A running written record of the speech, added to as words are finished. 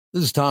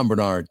This is Tom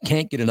Bernard.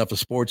 Can't get enough of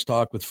sports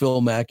talk with Phil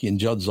Mackey and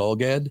Judd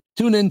Zolgad?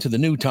 Tune in to the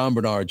new Tom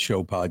Bernard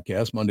Show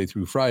podcast Monday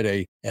through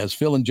Friday as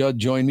Phil and Judd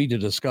join me to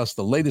discuss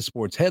the latest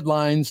sports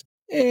headlines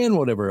and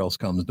whatever else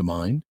comes to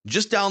mind.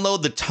 Just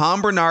download the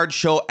Tom Bernard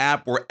Show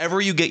app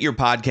wherever you get your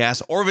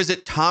podcasts or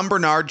visit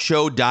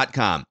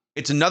tombernardshow.com.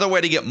 It's another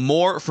way to get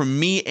more from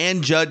me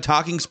and Judd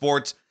talking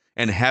sports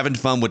and having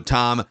fun with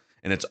Tom,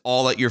 and it's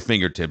all at your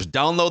fingertips.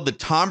 Download the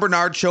Tom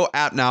Bernard Show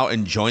app now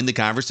and join the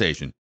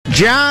conversation.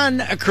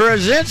 John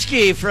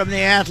Krasinski from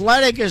The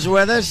Athletic is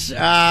with us.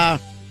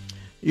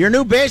 Your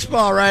new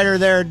baseball writer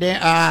there,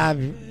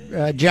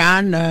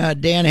 John.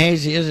 Dan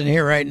Hazy isn't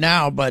here right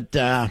now, but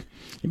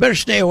you better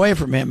stay away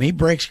from him. He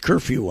breaks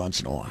curfew once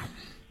in a while.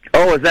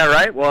 Oh, is that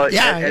right? Well,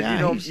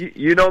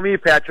 you know me,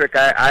 Patrick.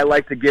 I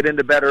like to get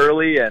into bed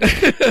early and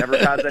never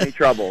cause any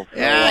trouble. So,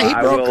 he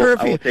broke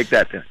curfew. I will take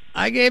that too.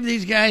 I gave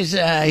these guys.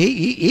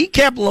 He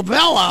kept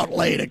Lavelle out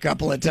late a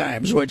couple of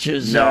times, which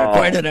is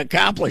quite an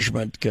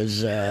accomplishment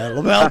because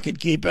Lavelle could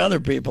keep other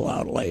people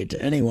out late.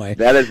 Anyway,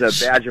 that is a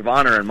badge of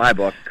honor in my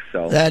book.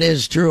 So that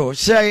is true.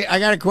 Say, I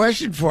got a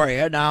question for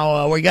you.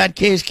 Now we got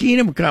Case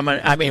Keenum coming.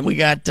 I mean, we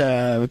got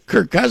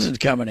Kirk Cousins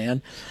coming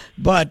in,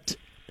 but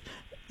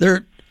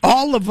they're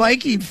all the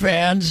Viking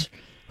fans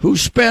who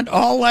spent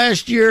all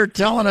last year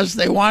telling us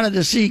they wanted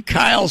to see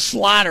Kyle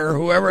Slaughter,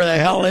 whoever the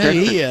hell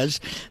he is.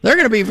 They're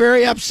going to be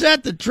very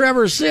upset that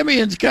Trevor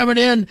Simeon's coming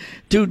in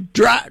to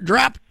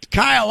drop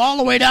Kyle all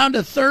the way down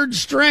to third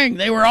string.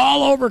 They were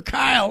all over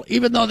Kyle,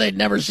 even though they'd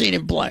never seen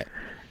him play.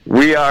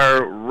 We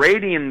are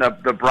rating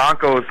the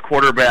Broncos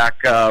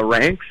quarterback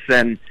ranks,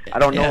 and I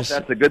don't know if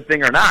that's a good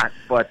thing or not.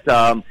 But,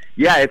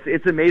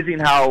 it's amazing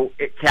how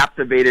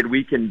captivated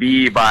we can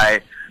be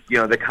by,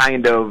 the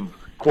kind of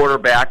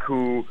quarterback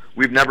who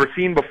we've never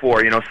seen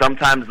before.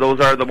 Sometimes those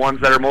are the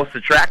ones that are most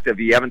attractive.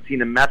 You haven't seen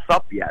him mess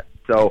up yet.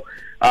 So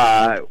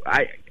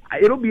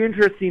it'll be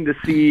interesting to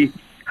see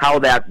how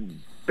that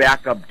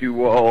backup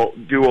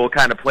duo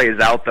kind of plays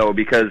out, though,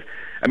 because,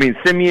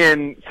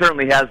 Simeon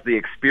certainly has the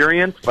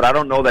experience, but I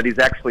don't know that he's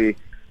actually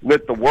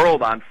lit the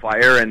world on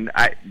fire. And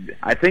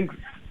I think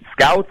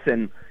scouts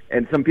and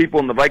some people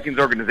in the Vikings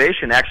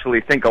organization actually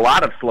think a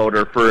lot of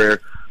Slaughter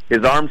for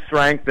his arm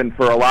strength and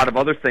for a lot of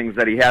other things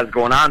that he has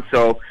going on.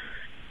 So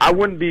I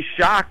wouldn't be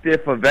shocked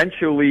if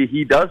eventually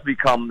he does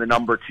become the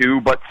number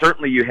 2, but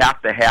certainly you have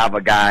to have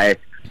a guy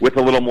with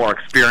a little more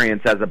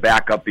experience as a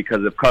backup,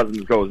 because if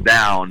Cousins goes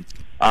down,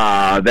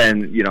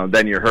 then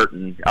you're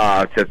hurting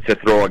to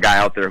throw a guy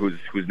out there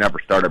who's never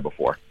started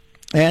before.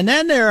 And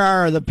then there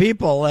are the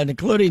people, and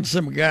including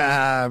some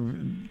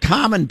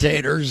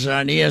commentators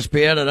on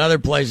ESPN and other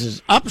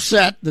places,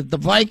 upset that the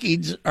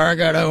Vikings are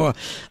going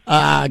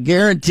to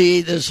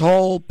guarantee this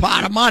whole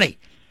pot of money.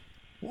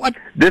 What?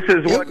 This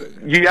is what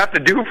you have to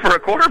do for a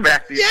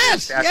quarterback.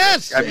 Yes.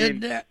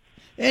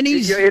 And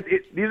he's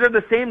these are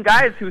the same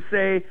guys who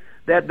say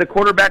that the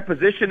quarterback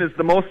position is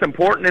the most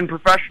important in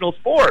professional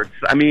sports.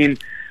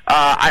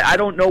 I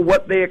don't know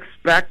what they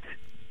expect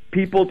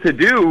people to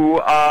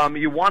do.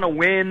 You want to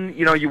win,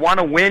 you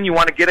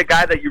want to get a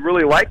guy that you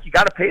really like, you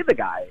got to pay the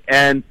guy.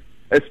 And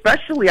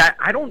especially,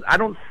 I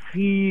don't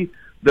see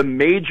the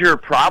major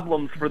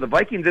problems for the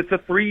Vikings. It's a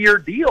 3-year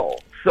deal.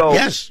 So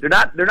they're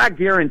not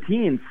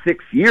guaranteeing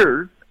 6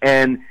 years.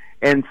 And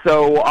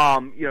so,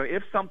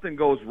 if something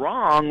goes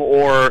wrong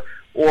or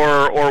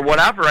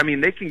whatever,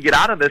 they can get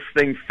out of this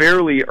thing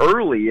fairly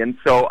early. And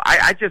so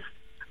I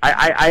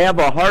have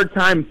a hard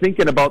time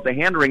thinking about the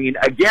hand-wringing.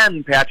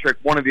 Again, Patrick,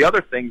 one of the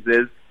other things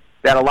is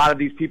that a lot of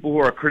these people who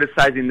are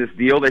criticizing this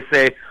deal, they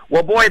say,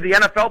 well, boy, the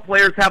NFL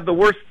players have the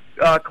worst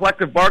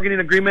collective bargaining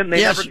agreement, and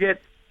they never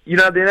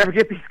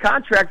get these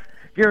contracts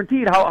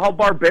guaranteed. How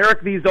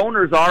barbaric these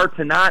owners are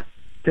to not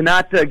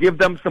give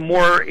them some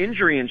more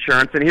injury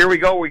insurance. And here we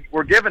go,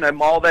 we're giving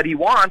him all that he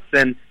wants,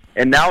 and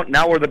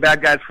now we're the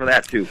bad guys for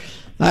that too.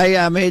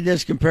 I made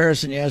this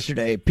comparison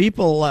yesterday.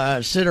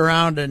 People sit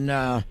around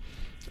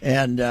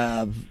and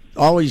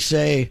always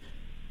say,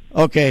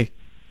 okay,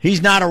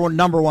 he's not a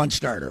number 1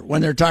 starter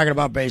when they're talking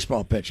about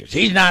baseball pitchers.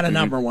 He's not a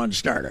number 1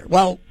 starter.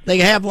 Well, they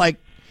have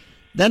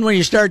then when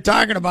you start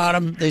talking about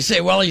him, they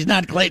say, well, he's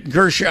not Clayton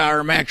Kershaw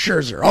or Max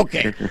Scherzer.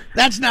 Okay,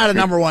 that's not a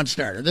number 1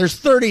 starter. There's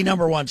 30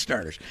 number 1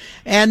 starters.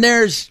 And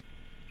there's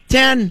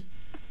 10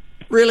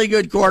 really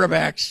good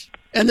quarterbacks,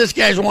 and this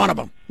guy's one of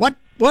them.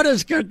 What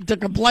is to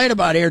complain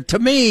about here? To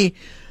me,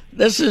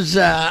 this is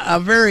a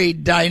very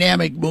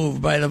dynamic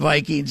move by the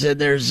Vikings,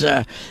 and there's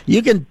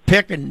you can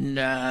pick and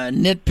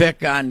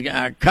nitpick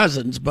on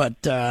Cousins, but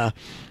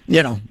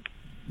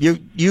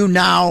you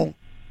now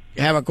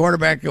have a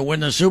quarterback that win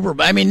the Super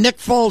Bowl. Nick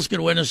Foles could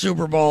win a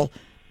Super Bowl.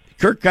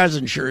 Kirk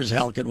Cousins sure as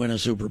hell could win a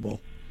Super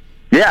Bowl.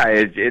 Yeah,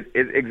 it's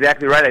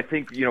exactly right. I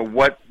think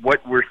what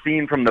we're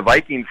seeing from the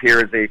Vikings here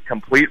is a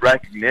complete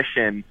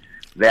recognition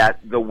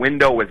that the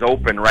window is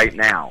open right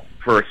now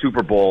for a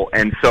Super Bowl,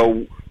 and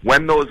so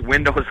when those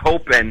windows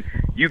open,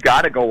 you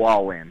got to go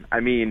all in.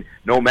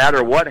 No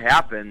matter what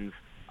happens,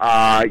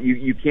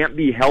 you can't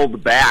be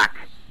held back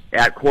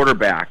at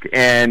quarterback.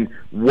 And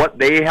what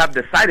they have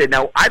decided,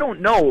 now I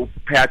don't know,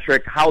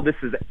 Patrick, how this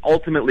is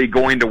ultimately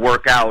going to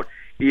work out.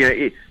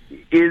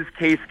 Is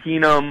Case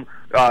Keenum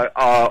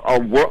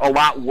a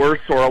lot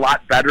worse or a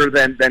lot better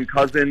than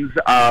Cousins?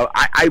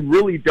 I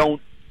really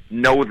don't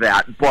know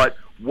that. But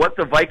what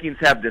the Vikings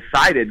have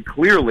decided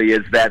clearly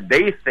is that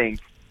they think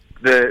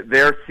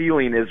their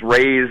ceiling is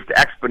raised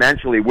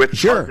exponentially with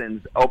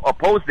Cousins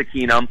opposed to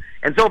Keenum.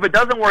 And so if it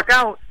doesn't work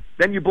out,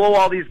 then you blow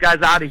all these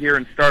guys out of here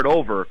and start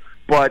over.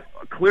 But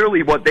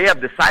clearly what they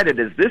have decided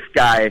is this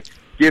guy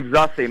gives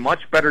us a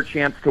much better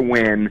chance to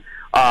win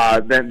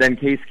than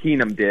Case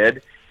Keenum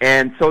did.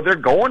 And so they're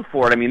going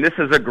for it. I mean, this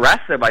is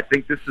aggressive. I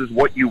think this is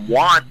what you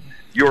want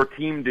your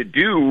team to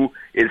do,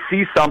 is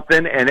see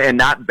something and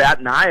not bat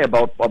an eye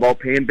about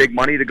paying big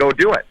money to go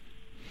do it.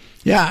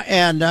 Yeah,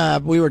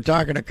 and we were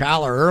talking to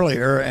Collar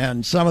earlier,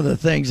 and some of the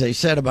things they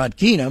said about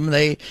Keenum,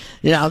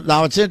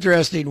 now it's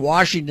interesting,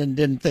 Washington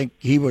didn't think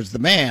he was the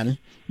man,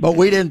 but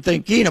we didn't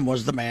think Keenum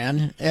was the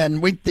man,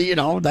 and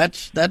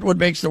that's what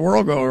makes the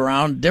world go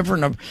around,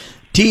 different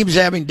teams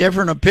having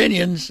different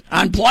opinions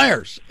on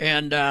players,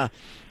 and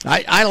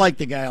I like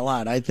the guy a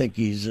lot. I think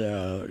he's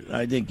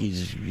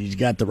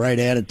got the right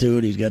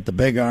attitude. He's got the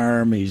big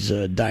arm. He's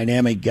a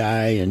dynamic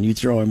guy, and you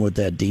throw him with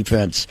that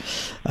defense.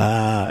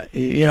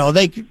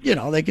 They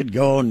could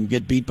go and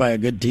get beat by a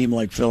good team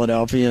like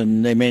Philadelphia,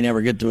 and they may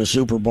never get to a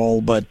Super Bowl,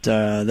 but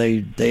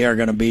they are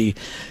going to be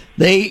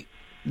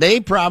they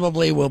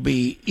probably will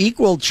be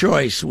equal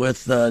choice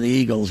with the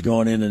Eagles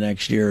going into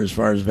next year as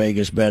far as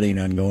Vegas betting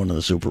on going to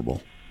the Super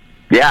Bowl.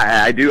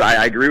 Yeah, I do.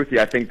 I agree with you.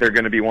 I think they're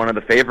going to be one of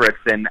the favorites.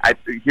 And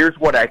here's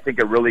what I think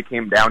it really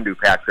came down to,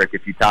 Patrick,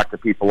 if you talk to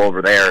people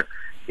over there.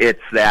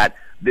 It's that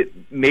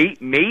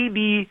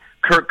maybe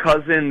Kirk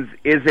Cousins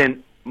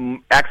isn't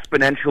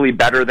exponentially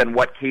better than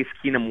what Case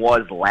Keenum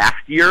was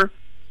last year,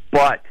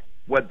 but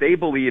what they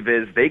believe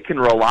is they can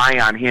rely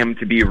on him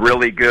to be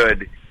really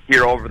good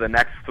here over the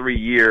next 3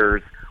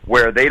 years,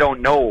 where they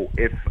don't know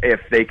if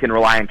they can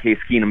rely on Case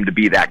Keenum to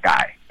be that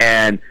guy.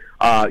 And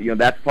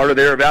that's part of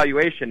their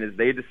evaluation, is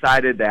they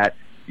decided that,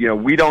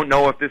 we don't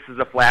know if this is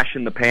a flash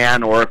in the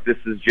pan or if this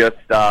is just,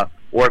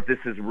 or if this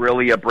is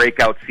really a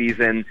breakout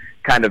season,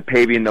 kind of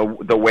paving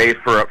the way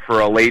for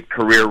a late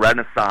career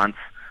renaissance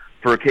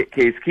for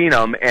Case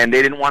Keenum, and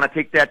they didn't want to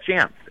take that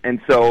chance. And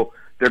so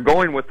they're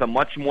going with a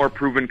much more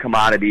proven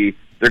commodity.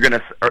 They're going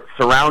to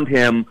surround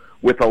him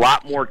with a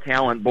lot more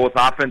talent, both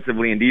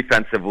offensively and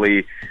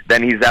defensively,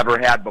 than he's ever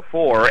had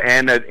before,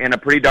 and a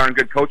pretty darn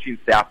good coaching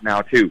staff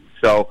now, too.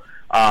 So,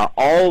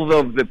 all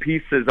of the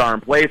pieces are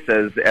in place,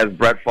 as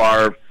Brett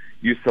Favre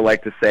used to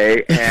like to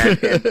say, and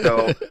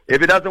so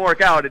if it doesn't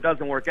work out, it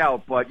doesn't work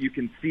out. But you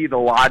can see the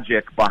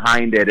logic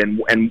behind it,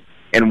 and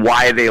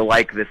why they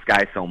like this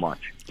guy so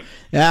much.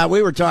 Yeah,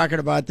 we were talking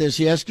about this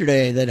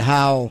yesterday, that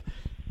how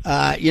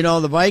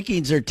the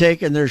Vikings are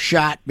taking their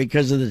shot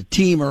because of the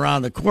team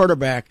around the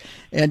quarterback,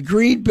 and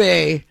Green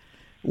Bay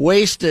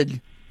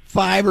wasted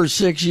 5 or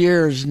 6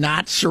 years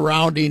not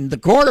surrounding the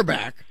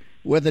quarterback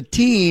with a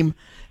team.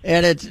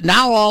 And it's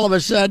now all of a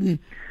sudden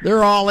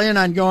they're all in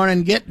on going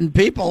and getting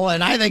people,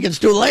 and I think it's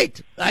too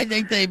late. I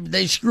think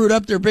they screwed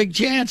up their big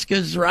chance,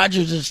 because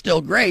Rodgers is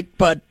still great,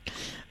 but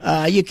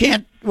you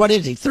can't. What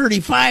is he,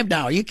 35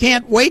 now? You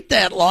can't wait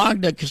that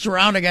long to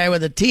surround a guy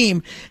with a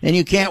team, and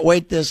you can't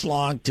wait this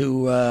long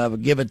to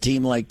give a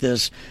team like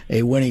this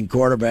a winning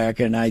quarterback,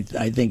 and I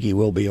think he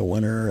will be a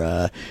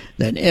winner.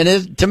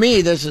 To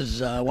me, this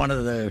is one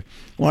of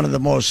the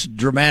most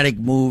dramatic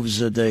moves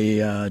that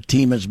the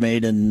team has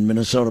made in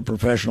Minnesota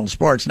professional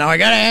sports. Now, I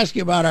got to ask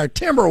you about our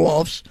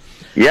Timberwolves.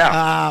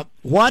 Yeah.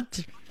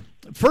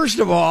 First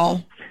of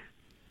all,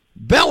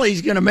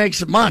 Belly's going to make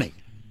some money.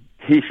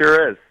 He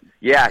sure is.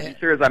 Yeah, he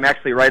sure is. I'm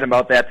actually writing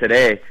about that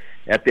today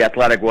at The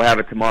Athletic. We'll have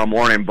it tomorrow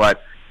morning.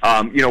 But,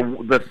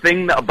 the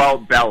thing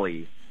about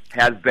Belly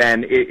has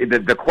been,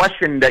 the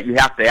question that you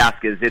have to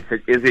ask is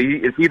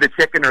he the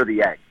chicken or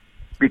the egg?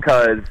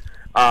 Because,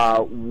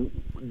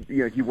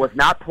 he was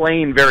not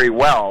playing very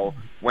well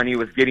when he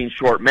was getting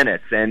short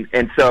minutes.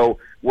 And so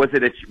was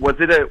it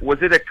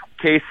a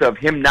case of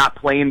him not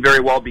playing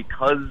very well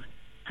because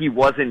he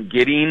wasn't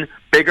getting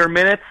bigger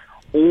minutes?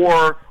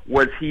 Or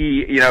was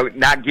he,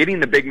 not getting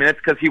the big minutes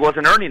because he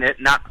wasn't earning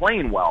it, not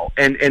playing well?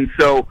 And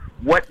so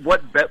what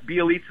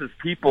Bielitsa's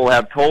people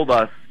have told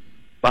us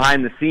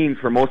behind the scenes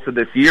for most of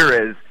this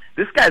year is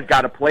this guy's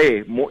got to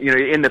play more.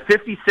 In the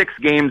 56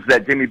 games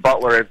that Jimmy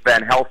Butler has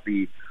been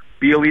healthy,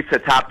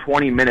 Bielitsa topped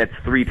 20 minutes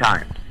 3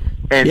 times.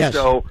 And yes.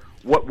 So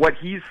what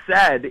he's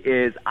said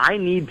is, I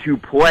need to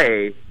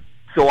play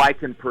so I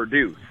can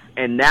produce.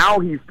 And now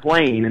he's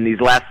playing in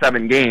these last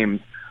 7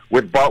 games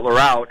with Butler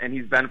out, and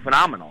he's been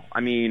phenomenal. I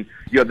mean,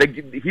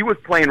 he was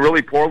playing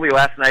really poorly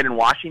last night in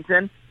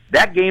Washington.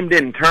 That game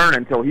didn't turn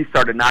until he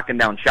started knocking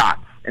down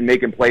shots and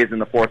making plays in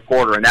the fourth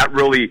quarter, and that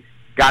really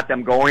got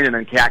them going, and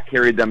then Cat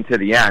carried them to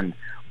the end.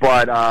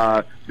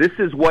 But this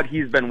is what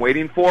he's been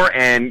waiting for,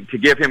 and to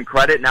give him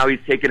credit, now he's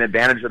taken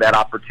advantage of that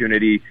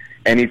opportunity,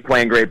 and he's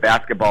playing great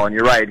basketball. And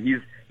you're right, he's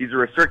He's a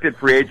restricted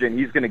free agent.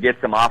 He's going to get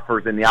some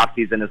offers in the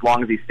offseason as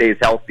long as he stays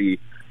healthy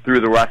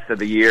through the rest of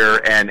the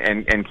year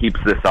and keeps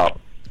this up.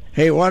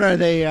 Hey, what are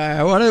they?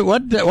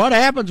 What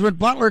happens when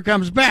Butler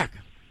comes back?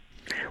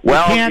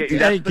 Well,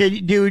 do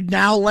you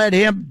now let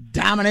him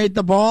dominate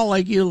the ball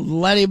like you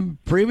let him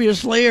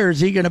previously, or is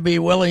he going to be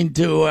willing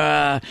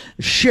to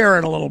share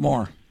it a little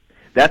more?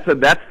 That's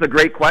the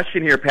great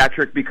question here,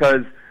 Patrick,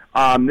 because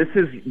this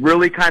is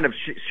really kind of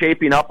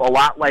shaping up a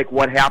lot like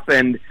what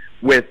happened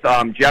with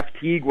Jeff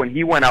Teague when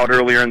he went out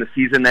earlier in the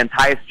season. Then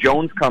Tyus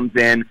Jones comes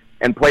in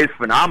and plays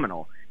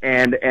phenomenal.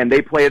 And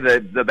they play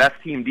the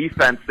best team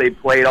defense they've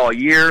played all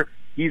year.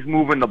 He's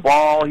moving the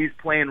ball. He's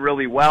playing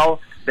really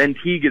well. Then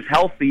Teague is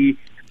healthy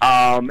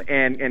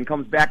and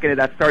comes back into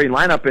that starting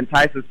lineup, and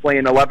Tyus is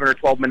playing 11 or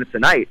 12 minutes a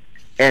night.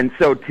 And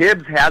so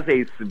Tibbs has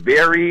a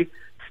very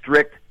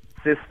strict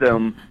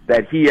system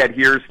that he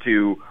adheres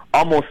to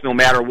almost no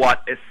matter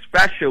what,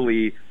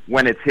 especially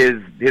when it's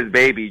his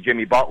baby,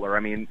 Jimmy Butler. I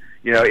mean,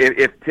 you know,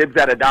 if Tibbs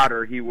had a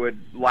daughter, he would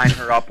line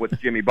her up with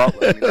Jimmy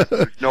Butler. I mean,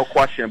 there's no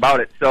question about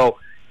it. So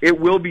it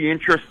will be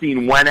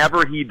interesting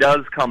whenever he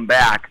does come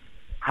back,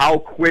 how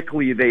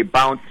quickly they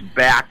bounce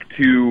back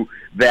to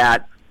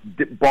that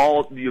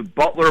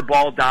Butler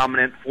ball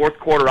dominant fourth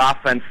quarter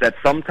offense that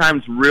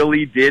sometimes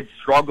really did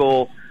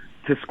struggle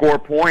to score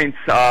points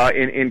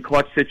in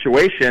clutch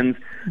situations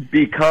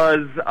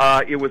because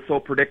it was so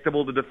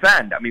predictable to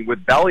defend. I mean,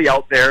 with Belly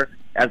out there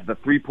as the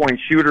 3-point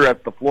shooter, as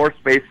the floor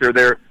spacer,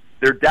 there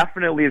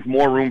definitely is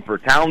more room for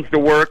Towns to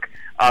work.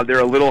 They're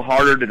a little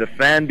harder to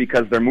defend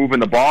because they're moving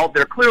the ball.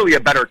 They're clearly a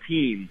better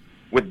team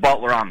with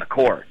Butler on the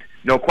court,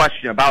 no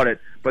question about it.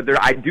 But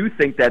I do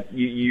think that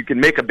you can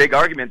make a big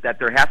argument that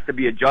there has to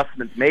be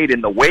adjustments made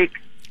in the wake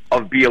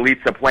of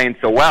Bjelica playing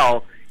so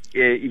well.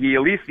 He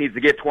at least needs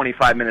to get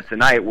 25 minutes a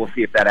night. We'll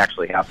see if that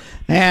actually happens.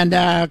 And,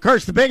 of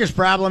course, the biggest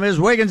problem is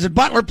Wiggins and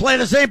Butler play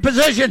the same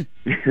position.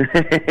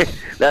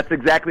 That's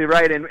exactly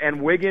right.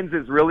 And Wiggins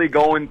is really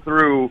going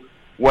through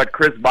what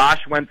Chris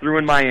Bosh went through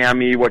in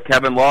Miami, what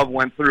Kevin Love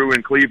went through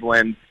in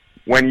Cleveland,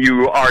 when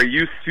you are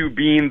used to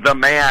being the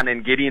man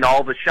and getting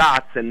all the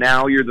shots, and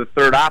now you're the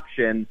third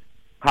option.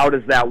 How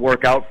does that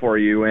work out for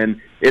you? And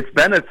it's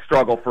been a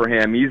struggle for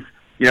him. He's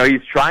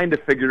trying to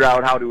figure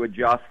out how to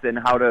adjust and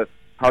how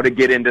to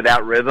get into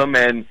that rhythm.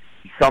 And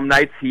some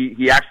nights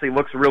he actually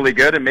looks really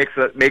good and makes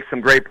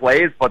some great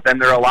plays, but then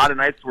there are a lot of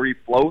nights where he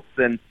floats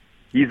and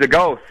he's a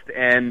ghost.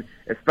 And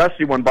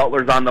especially when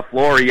Butler's on the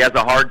floor, he has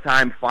a hard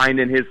time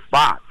finding his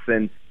spots.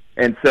 And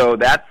so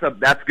that's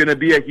going to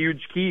be a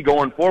huge key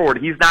going forward.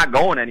 He's not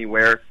going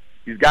anywhere.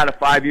 He's got a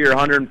 5-year,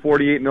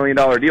 $148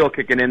 million deal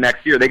kicking in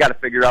next year. They got to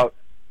figure out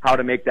how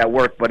to make that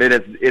work, but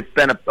it's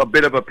been a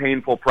bit of a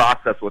painful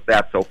process with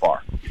that so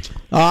far.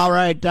 All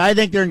right. I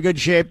think they're in good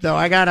shape, though.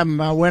 I got them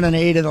winning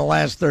 8 of the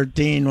last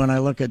 13 when I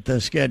look at the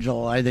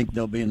schedule. I think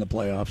they'll be in the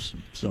playoffs.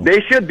 So they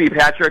should be,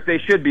 Patrick. They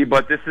should be,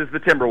 but this is the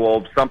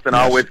Timberwolves. Something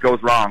always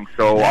goes wrong,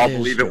 so I'll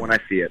believe it when I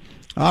see it.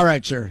 All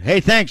right, sir.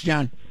 Hey, thanks,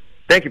 John.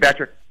 Thank you,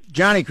 Patrick.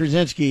 Johnny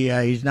Krasinski,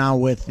 he's now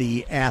with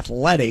The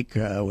Athletic,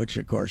 which,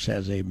 of course,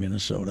 has a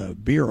Minnesota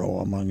bureau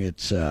among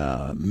its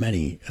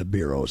many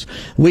bureaus.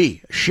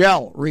 We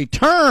shall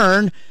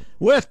return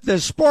with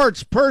the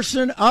sports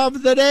person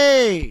of the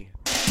day.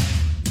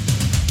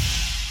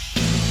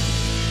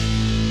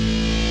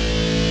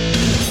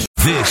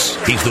 This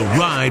is The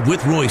Ride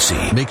with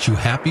Reusse. Makes you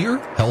happier,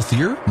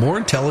 healthier, more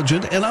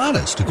intelligent, and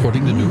honest,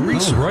 according to new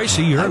research.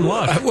 Reusse, you're in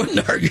luck. I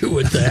wouldn't argue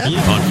with that.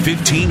 On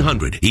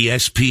 1500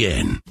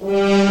 ESPN.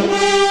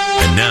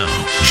 And now,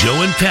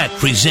 Joe and Pat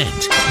present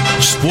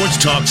Sports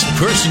Talk's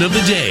Person of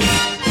the Day.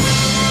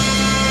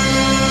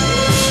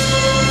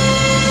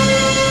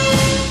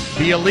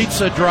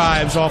 Bjelica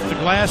drives off the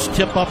glass,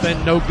 tip up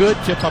and no good,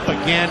 tip up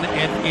again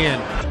and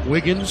in.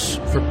 Wiggins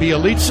for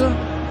Bjelica,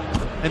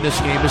 and this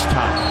game is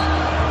tied.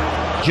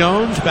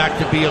 Jones back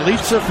to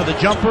Bjelica for the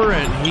jumper,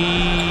 and he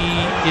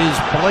is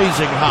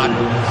blazing hot.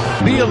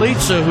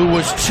 Bjelica, who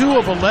was 2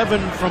 of 11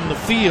 from the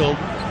field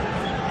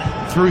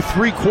through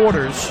 3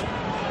 quarters,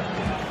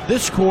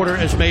 this quarter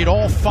has made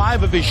all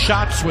 5 of his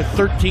shots with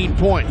 13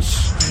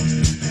 points.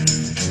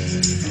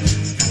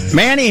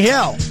 Manny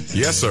Hill.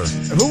 Yes, sir.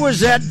 Who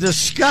was that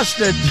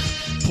disgusted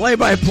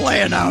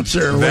play-by-play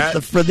announcer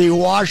for the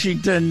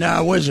Washington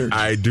Wizards?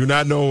 I do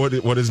not know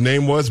what his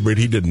name was, but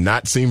he did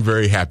not seem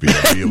very happy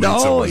that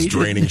Bjelica was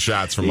draining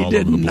shots from all over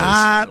the place. He did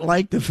not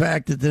like the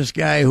fact that this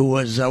guy who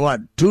was,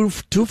 2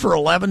 for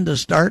 11 to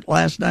start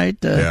last night?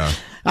 Yeah.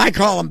 I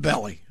call him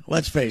Belly.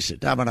 Let's face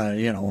it. I'm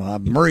a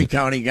Murray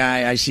County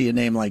guy. I see a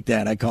name like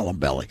that, I call him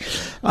Belly.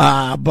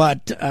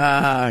 But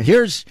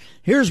here's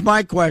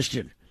my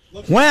question.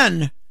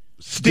 When...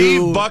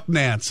 Steve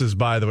Bucknance is,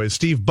 by the way,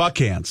 Steve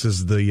Buckhantz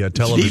is the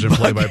television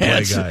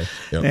play-by-play guy.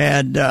 Yep.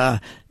 And,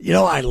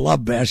 I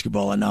love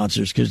basketball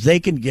announcers because they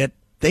get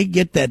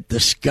that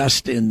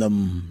disgust in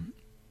them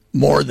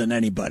more than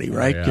anybody,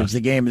 right? Because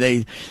the game,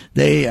 they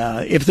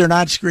if they're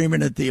not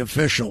screaming at the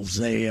officials,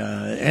 they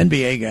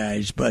NBA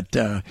guys, but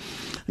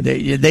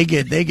they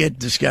get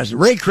disgusted.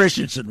 Ray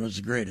Christensen was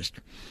the greatest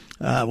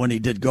when he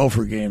did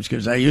Gopher games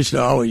because I used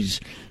to always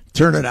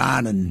turn it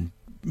on and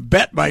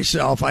bet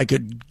myself I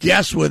could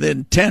guess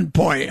within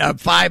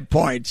 5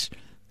 points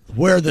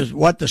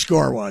what the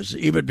score was,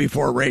 even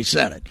before Ray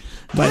said it,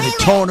 by the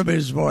tone of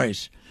his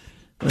voice.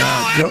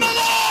 Yeah,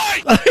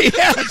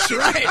 that's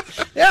right.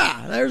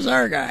 Yeah, there's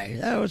our guy.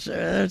 That's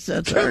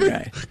our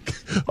guy.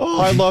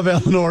 Oh, I love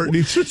Alan Horton.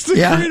 He's just the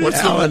greatest.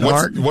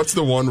 What's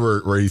the one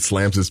where he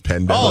slams his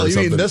pen down? Oh, you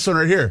mean this one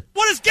right here?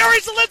 What is Gary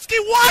Zielinski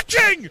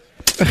watching?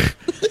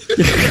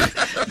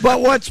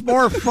 But what's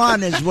more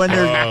fun is when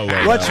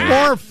they're.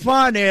 More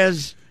fun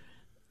is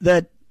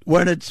that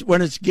when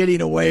it's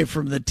getting away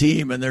from the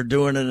team and they're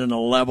doing it in a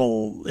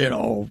level,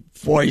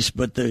 voice,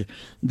 but the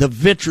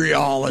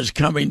vitriol is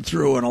coming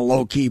through in a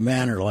low key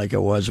manner like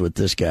it was with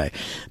this guy.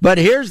 But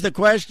here's the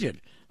question.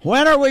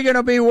 When are we going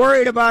to be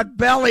worried about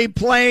Belly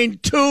playing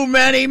too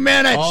many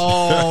minutes?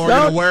 Oh, we're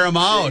going to wear him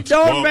out.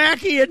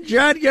 Mackey and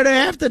Judd going to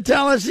have to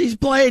tell us he's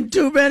playing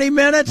too many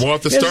minutes? Well,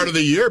 at the start of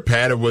the year,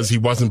 Pat, he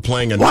wasn't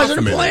playing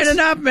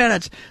enough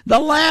minutes. The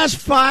last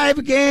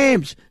 5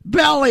 games,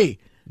 Belly,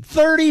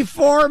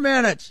 34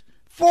 minutes,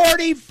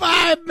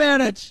 45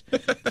 minutes,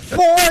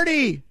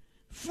 40,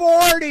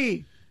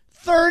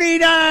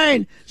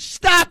 39.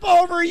 Stop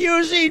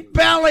overusing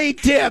Belly,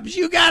 Tibbs.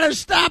 You got to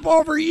stop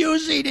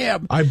overusing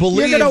him. I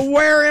believe you're going to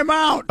wear him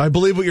out. I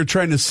believe what you're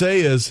trying to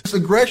say is this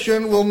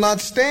aggression will not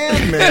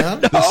stand,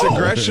 man. This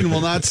aggression will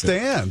not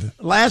stand.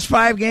 Last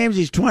 5 games,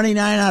 he's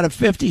 29 out of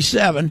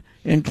 57,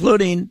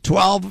 including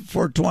 12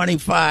 for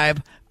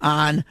 25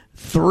 on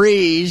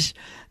threes,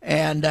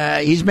 and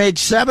he's made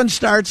 7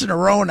 starts in a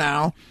row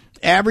now,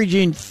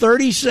 averaging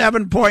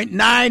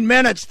 37.9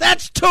 minutes.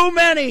 That's too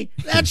many.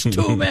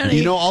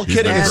 All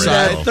kidding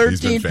aside,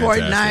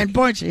 13.9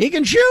 points. He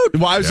can shoot.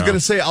 Well, I was going to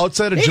say,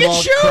 outside of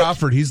Jamal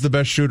Crawford, he's the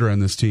best shooter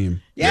on this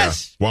team.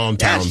 Yes. Yeah. Well, and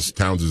Towns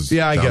is.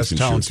 Yeah, I guess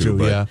Towns too.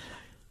 But,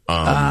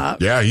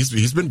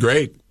 he's been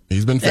great.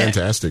 He's been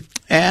fantastic.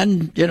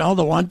 And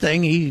the one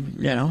thing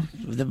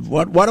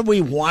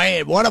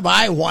what have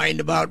I whined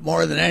about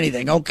more than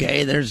anything?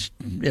 Okay, there's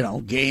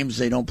games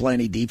they don't play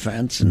any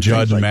defense and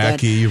Judd like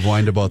Mackey, you've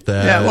whined about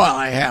that. Yeah, well,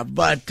 I have,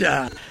 but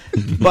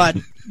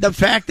the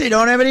fact they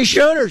don't have any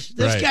shooters.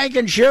 This guy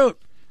can shoot.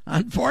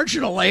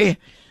 Unfortunately,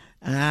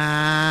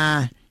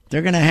 they're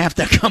going to have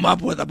to come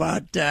up with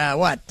about they're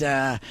going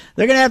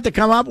to have to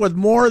come up with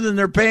more than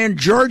they're paying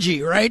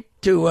Georgie, right,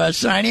 to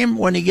sign him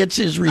when he gets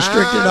his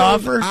restricted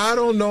offer. I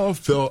don't know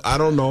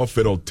if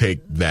it'll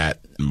take that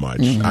much.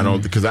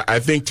 Mm-hmm. Because I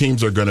think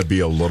teams are going to be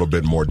a little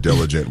bit more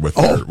diligent with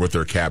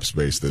their cap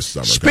space this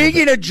summer.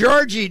 Speaking of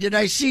Georgie, did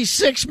I see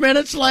 6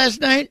 minutes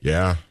last night?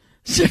 Yeah.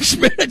 6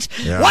 minutes.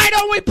 Yeah. Why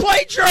don't we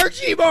play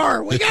Georgie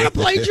more? We got to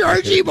play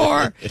Georgie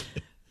more.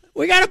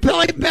 We got to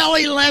play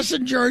Belly less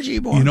than Georgie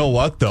more. You know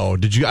what, though? I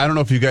don't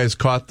know if you guys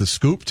caught the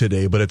scoop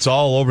today, but it's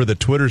all over the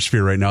Twitter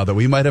sphere right now that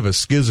we might have a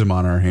schism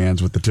on our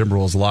hands with the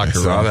Timberwolves locker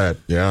room. I saw that,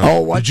 yeah.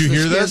 Oh, did you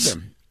hear this?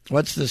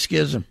 What's the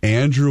schism?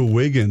 Andrew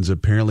Wiggins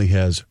apparently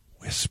has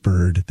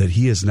whispered that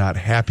he is not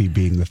happy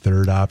being the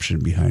third option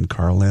behind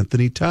Karl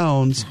Anthony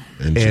Towns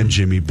and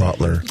Jimmy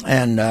Butler.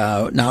 And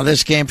now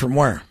this came from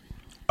where?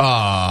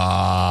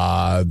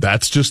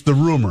 That's just the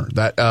rumor.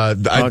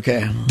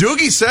 Okay.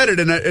 Doogie said it,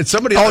 and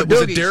somebody else.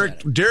 Was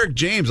it Derek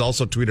James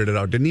also tweeted it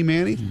out, didn't he,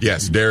 Manny?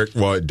 Yes, Derek.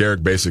 Well,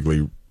 Derek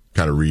basically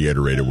kind of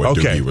reiterated what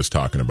Doogie was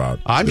talking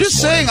about. I'm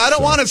just saying, I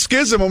don't want a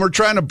schism when we're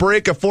trying to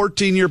break a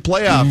 14-year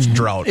playoff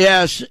drought.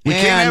 Yes, we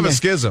can't have a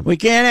schism. We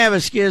can't have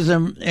a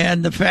schism,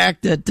 and the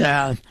fact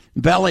that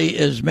Belly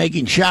is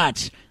making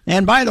shots.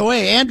 And by the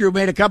way, Andrew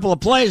made a couple of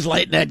plays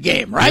late in that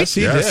game, right? Yes,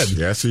 he did.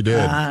 Yes, he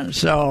did.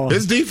 So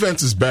his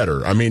defense is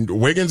better. I mean,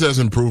 Wiggins has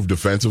improved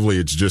defensively.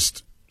 It's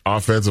just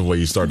offensively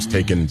he starts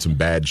taking some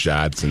bad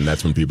shots, and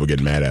that's when people get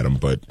mad at him.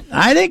 But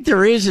I think the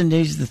reason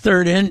he's the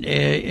third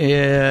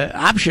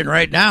option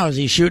right now is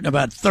he's shooting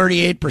about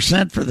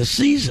 38% for the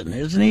season,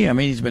 isn't he? I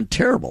mean, he's been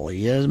terrible.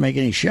 He doesn't make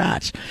any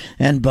shots.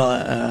 And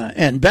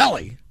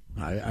Belly.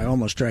 I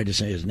almost tried to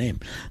say his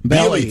name.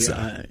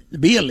 Bielitsa.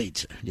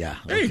 Yeah.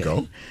 There you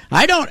go.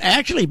 I don't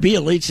actually.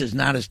 Bielitsa is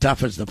not as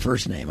tough as the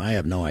first name. I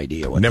have no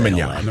idea what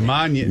Nemanja.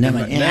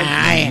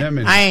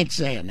 I ain't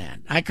saying that.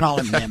 I call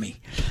him Nemi.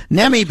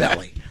 Nemi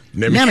Belly.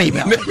 Nemi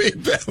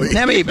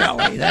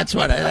Belly. That's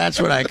what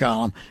I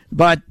call him.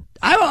 But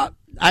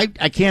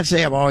I can't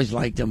say I've always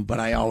liked him, but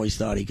I always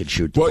thought he could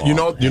shoot the ball.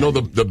 You know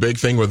the big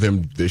thing with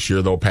him this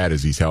year though, Pat,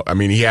 is he's healthy. I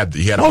mean, he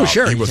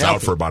was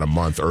out for about a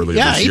month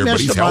earlier this year, but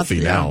he's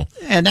healthy now.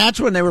 And that's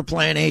when they were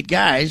playing 8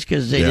 guys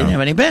because they didn't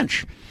have any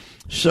bench.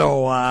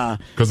 So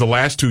because the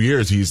last 2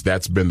 years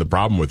that's been the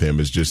problem with him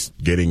is just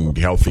getting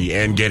healthy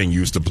and getting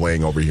used to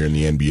playing over here in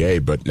the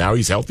NBA. But now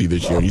he's healthy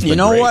this year. And he's been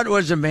great. What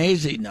was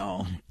amazing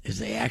though is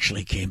they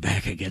actually came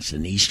back against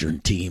an Eastern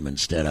team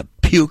instead of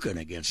puking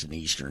against an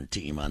Eastern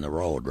team on the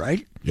road,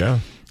 right? Yeah.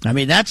 I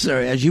mean, that's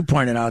as you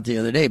pointed out the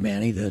other day,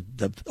 Manny.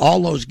 All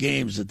those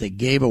games that they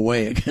gave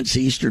away against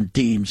Eastern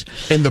teams,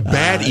 and the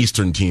bad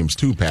Eastern teams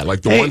too, Pat.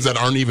 Like the ones that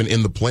aren't even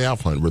in the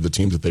playoff hunt were the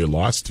teams that they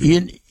lost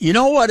to. You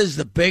know what is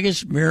the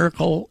biggest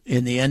miracle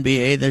in the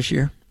NBA this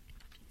year?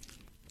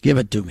 Give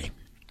it to me.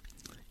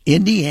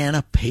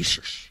 Indiana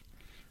Pacers.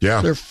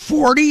 Yeah. They're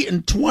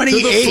 40-28. They're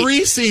the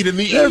 3 seed in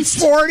the They're East.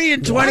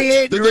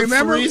 40-28. They're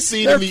Remember, the 3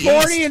 seed they're in the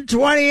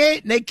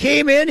 40-28, and they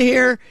came in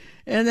here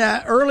and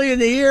early in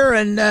the year,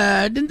 and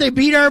didn't they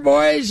beat our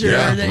boys?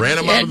 Ran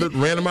them out of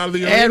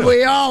the arena. And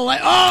we all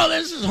like, oh,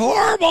 this is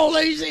horrible.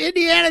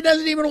 Indiana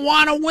doesn't even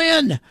want to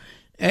win.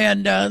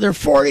 And they're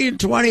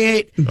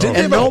 40-28. Didn't they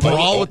have a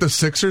brawl with the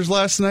Sixers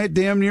last night,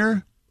 damn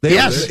near?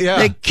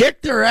 They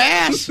kicked their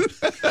ass.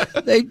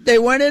 they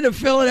went into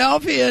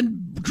Philadelphia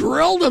and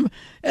drilled them,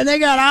 and they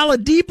got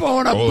Oladipo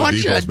and a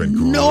bunch of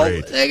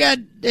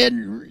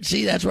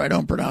see, that's why I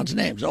don't pronounce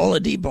names.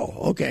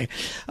 Oladipo, okay,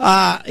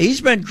 he's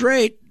been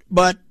great,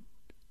 but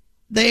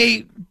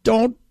they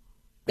don't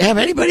have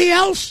anybody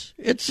else.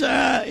 It's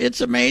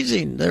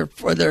amazing. They're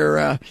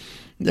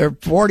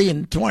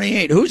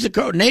 40-28. Who's the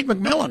coach? Nate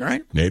McMillan,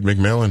 right? Nate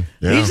McMillan.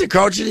 Yeah. He's the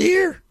coach of the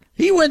year.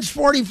 He wins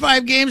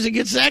 45 games and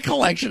gets that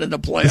collection in the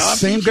playoffs. The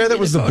same guy that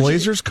was the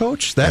Blazers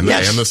coach? And the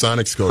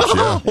Sonics coach,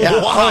 yeah.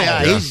 Wow.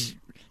 Yeah.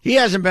 He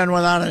hasn't been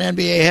without an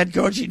NBA head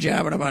coaching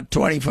job in about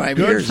 25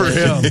 years. Good for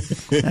him.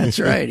 That's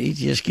right. He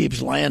just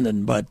keeps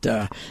landing. But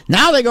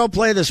now they go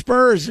play the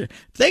Spurs. If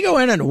they go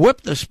in and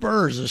whip the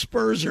Spurs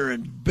are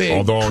in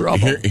big trouble.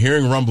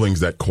 Hearing rumblings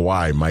that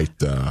Kawhi might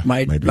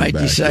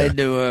decide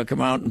to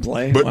come out and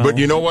play. But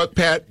you know what,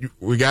 Pat?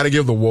 We got to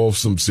give the Wolves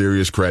some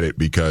serious credit,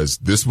 because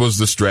this was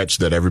the stretch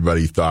that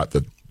everybody thght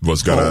that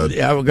was going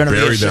to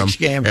bury them.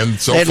 Game. And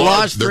so they'd far,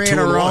 lost they're 3 in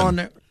a row.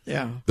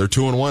 They're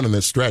 2-1 in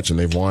this stretch, and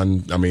they've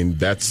won. I mean,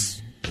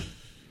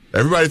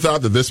 everybody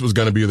thought that this was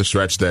going to be the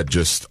stretch that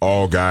just,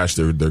 oh gosh,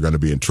 they're going to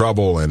be in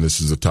trouble, and this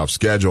is a tough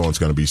schedule, and it's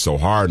going to be so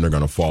hard, and they're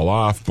going to fall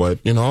off.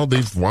 But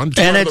they've won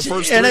 2 out of the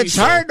first 3. And it's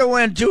hard to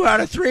win 2 out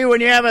of 3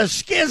 when you have a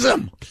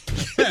schism.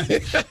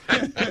 You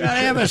gotta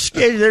have a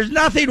schism. There's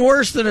nothing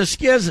worse than a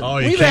schism. Oh,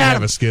 you can't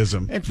have a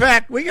schism. In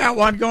fact, we got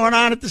one going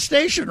on at the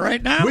station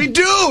right now. We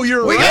do.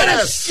 We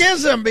got a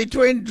schism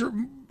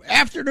between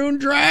afternoon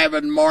drive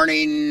and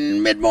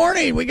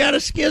mid-morning. We got a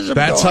schism.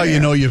 That's how you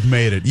know you've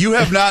made it. You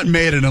have not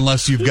made it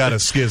unless you've got a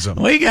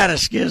schism. We got a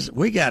schism.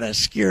 We got a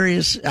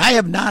scarious. I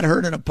have not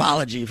heard an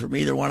apology from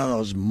either one of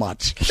those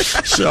mutts.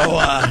 So,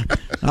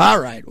 all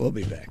right, we'll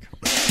be back.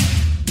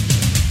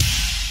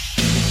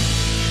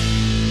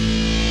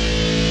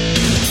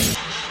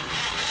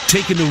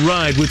 Taking a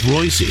ride with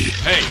Reusse.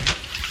 Hey,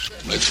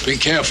 let's be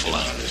careful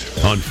out there.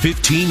 On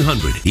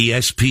 1500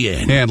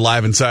 ESPN. And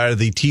live inside of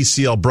the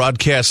TCL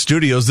broadcast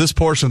studios, this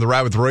portion of the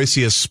Ride with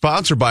Reusse is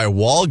sponsored by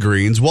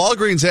Walgreens.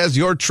 Walgreens has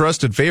your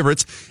trusted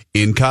favorites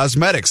in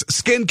cosmetics,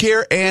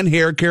 skincare, and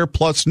hair care,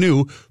 plus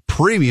new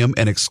premium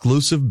and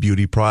exclusive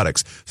beauty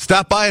products.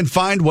 Stop by and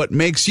find what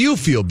makes you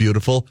feel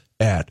beautiful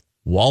at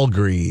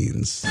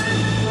Walgreens.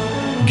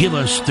 Give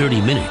us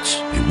 30 minutes,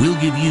 and we'll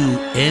give you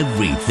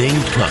everything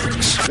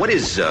Pugs. What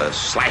is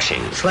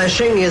slashing?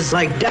 Slashing is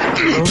like that.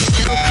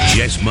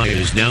 Jess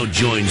Myers now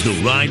joins the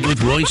Ride with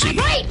Reusse.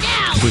 Right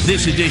now! For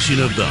this edition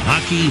of the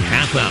Hockey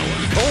Half Hour.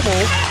 Como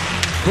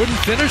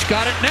couldn't finish,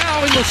 got it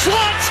now in the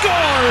slot,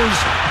 scores!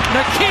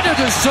 Nikita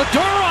to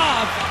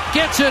Zadorov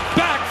gets it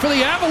back for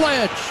the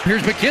Avalanche.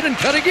 Here's McKinnon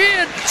cutting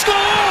in,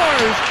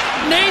 scores!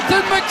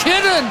 Nathan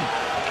McKinnon!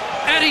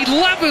 At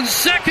 11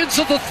 seconds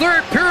of the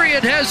third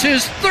period, has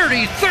his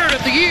 33rd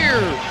of the year.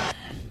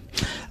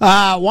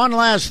 One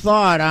last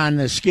thought on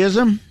the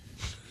schism.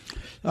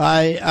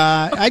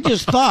 I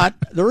just thought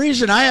the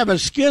reason I have a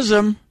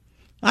schism,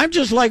 I'm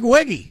just like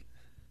Wiggy.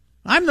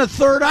 I'm the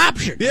third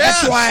option.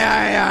 Yes, that's why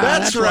I.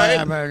 That's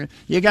right.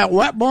 You got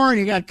Wetmore and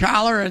you got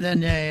Collar, and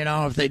then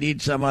if they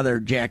need some other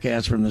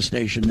jackass from the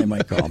station, they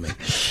might call me.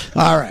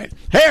 All right,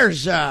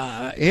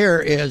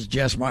 here is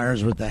Jess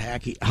Myers with the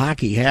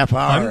hockey half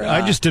hour.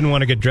 I just didn't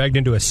want to get dragged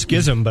into a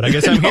schism, but I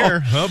guess I'm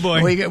here. Oh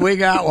boy, we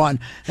got one.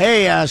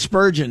 Hey,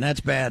 Spurgeon,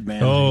 that's bad,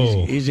 man.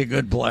 Oh, he's a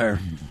good player.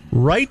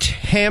 Right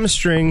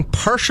hamstring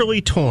partially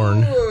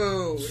torn,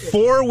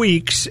 4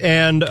 weeks,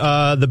 and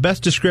the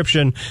best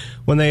description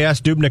when they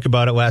asked Dubnyk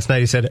about it last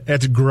night, he said,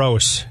 "It's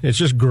gross. It's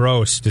just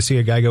gross to see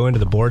a guy go into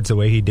the boards the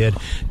way he did,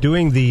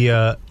 doing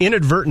the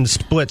inadvertent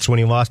splits when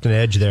he lost an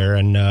edge there."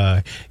 And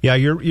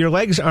your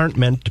legs aren't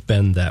meant to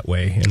bend that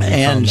way.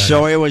 And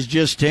so it was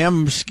just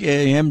him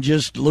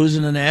just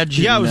losing an edge.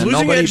 Yeah, it was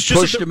losing nobody edge.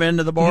 Pushed him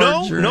into the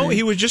boards. No,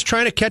 he was just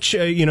trying to catch.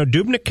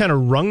 Dubnyk kind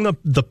of rung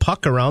the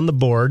puck around the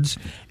boards,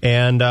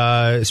 and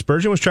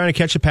Spurgeon was trying to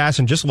catch a pass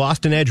and just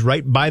lost an edge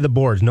right by the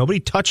boards. Nobody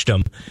touched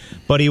him,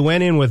 but he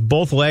went in with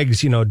both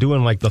legs,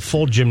 doing like the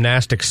full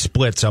gymnastic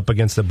splits up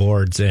against the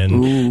boards,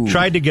 and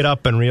tried to get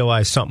up and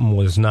realized something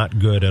was not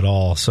good at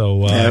all.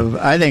 So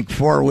I think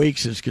 4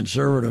 weeks is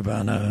conservative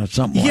on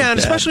something like that. Yeah, and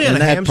especially on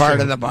that hamstring,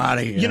 part of the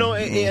body.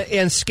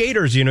 And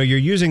skaters, you're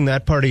using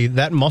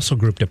that muscle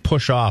group to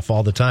push off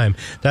all the time.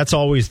 That's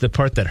always the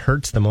part that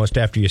hurts the most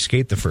after you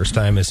skate the first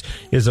time is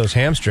those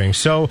hamstrings.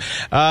 So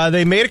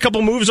they made a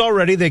couple moves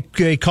already.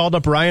 They called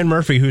up Ryan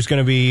Murphy, who's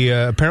going to be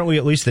apparently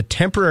at least the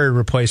temporary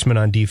replacement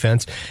on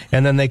defense,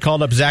 and then they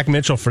called up Zach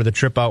Mitchell for the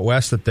trip out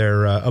west that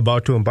they're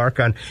about to embark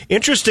on.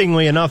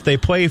 Interestingly enough, they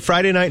play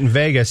Friday night in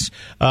Vegas,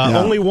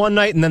 only one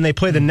night, and then they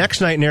play the next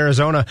night in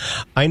Arizona.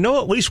 I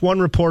know at least one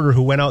reporter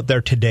who went out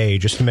there today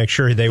just to make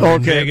sure they were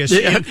in Vegas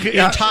in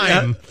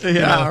time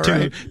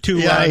to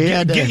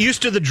get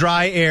used to the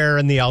dry air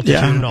and the altitude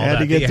and all that.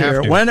 To get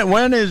there. When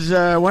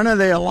are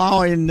they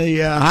allowing the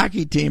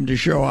hockey team to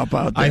show up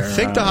out there? I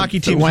think the hockey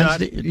team's not.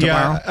 Tomorrow?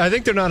 Yeah, I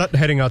think they're not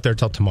heading out there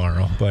till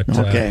tomorrow. But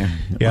okay,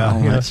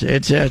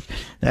 it's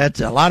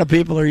that's a lot of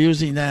people are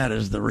using that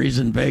as the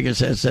reason Vegas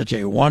has such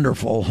a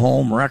wonderful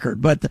home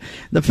record. But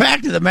the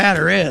fact of the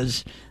matter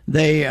is,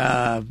 they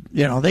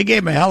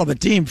gave them a hell of a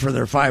team for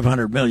their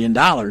 $500 million.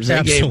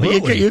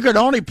 Absolutely. You could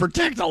only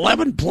protect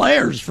 11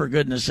 players, for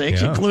goodness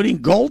sakes, including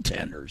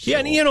goaltenders. So. Yeah,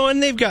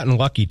 and they've gotten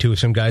lucky, too.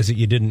 Some guys that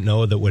you didn't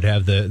know that would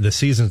have the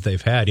seasons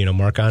they've had.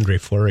 Marc-Andre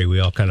Fleury, we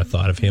all kind of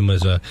thought of him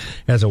as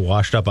a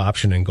washed-up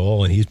option in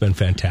goal, and he's been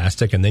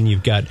fantastic. And then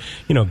you've got,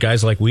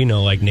 guys like we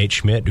know, like Nate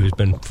Schmidt, who's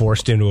been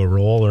forced into a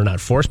role, or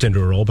not forced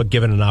into a role, but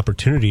given an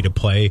opportunity to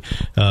play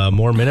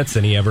more minutes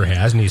than he ever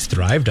has, and he's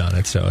thrived on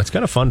it. So it's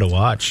kind of fun to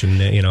watch,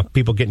 and,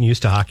 people getting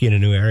used to hockey in a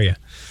new area.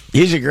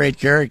 He's a great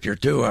character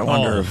too. I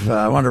wonder if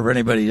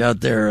anybody's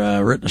out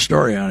there written a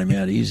story on him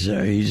yet. He's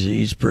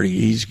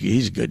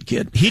a good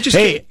kid.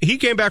 He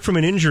came back from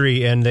an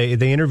injury, and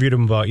they interviewed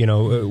him about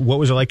what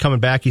was it like coming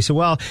back. He said,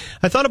 "Well,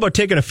 I thought about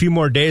taking a few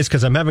more days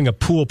because I'm having a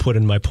pool put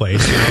in my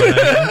place.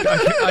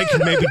 I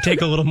could maybe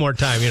take a little more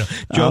time."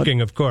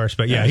 Joking, of course,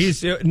 but yeah,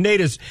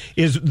 Nate is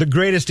the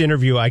greatest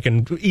interview I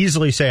can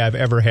easily say I've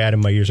ever had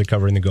in my years of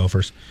covering the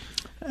Gophers.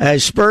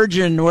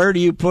 Spurgeon, where do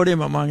you put him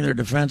among their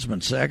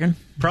defensemen? Second?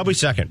 Probably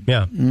second,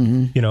 yeah.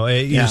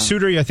 Mm-hmm.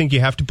 Suter, I think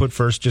you have to put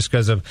first just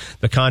because of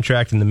the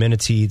contract and the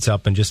minutes he eats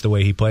up and just the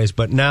way he plays.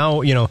 But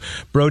now,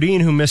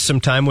 Brodin, who missed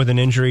some time with an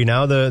injury,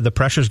 now the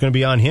pressure's going to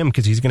be on him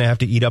because he's going to have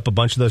to eat up a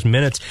bunch of those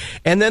minutes.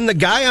 And then the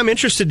guy I'm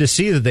interested to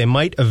see that they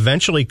might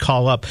eventually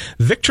call up,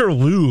 Victor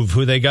Louvre,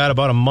 who they got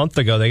about a month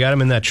ago. They got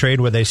him in that trade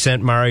where they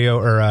sent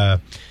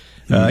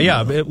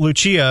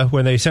Lucia,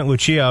 when they sent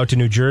Lucia out to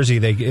New Jersey,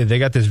 they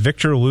got this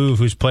Victor Louvre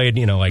who's played,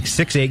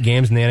 6-8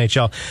 games in the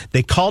NHL.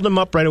 They called him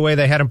up right away.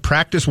 They had him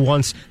practice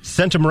once,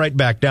 sent him right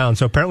back down.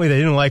 So apparently they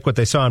didn't like what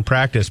they saw in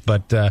practice,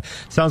 but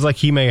sounds like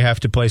he may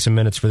have to play some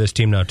minutes for this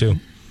team now too.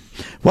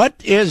 What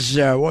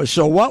will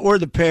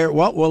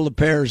the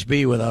pairs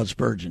be without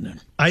Spurgeon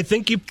then? I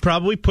think you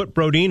probably put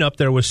Brodin up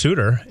there with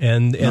Suter,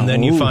 and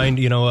then you find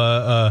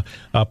a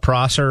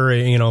Prosser,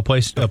 a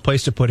place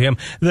to put him.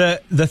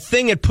 The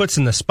thing it puts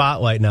in the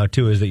spotlight now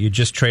too is that you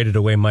just traded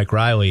away Mike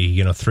Riley,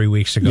 3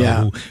 weeks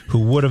ago, who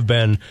would have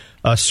been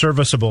a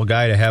serviceable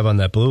guy to have on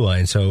that blue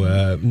line. So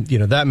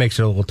that makes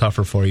it a little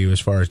tougher for you as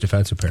far as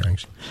defensive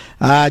pairings.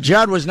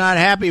 Judd was not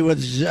happy with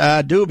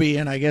Doobie,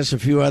 and I guess a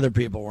few other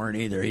people weren't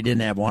either. He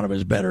didn't have one of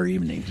his better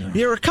evenings.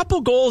 There were a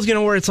couple goals,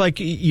 where it's like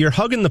you're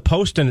hugging the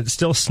post and it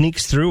still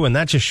sneaks through, and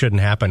that just shouldn't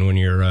happen when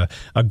you're a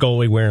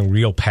goalie wearing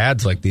real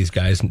pads like these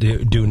guys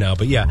do now.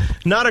 But yeah,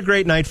 not a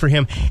great night for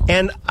him.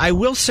 And I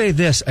will say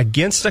this,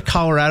 against a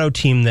Colorado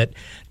team that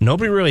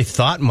nobody really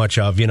thought much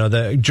of.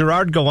 The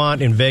Gerard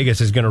Gallant in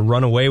Vegas is going to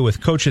run away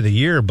with Coach of the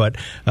Year, but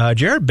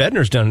Jared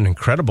Bednar's done an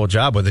incredible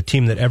job with a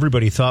team that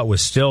everybody thought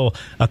was still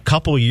a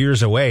couple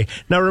years away.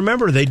 Now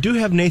remember, they do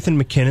have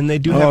Nathan McKinnon, they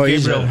do have Gabriel.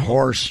 He's a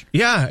horse.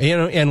 Yeah,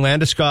 and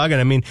Landeskog,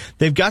 and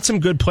they've got some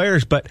good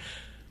players, but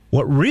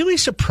what really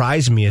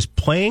surprised me is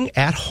playing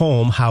at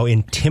home how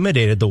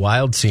intimidated the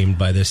Wild seemed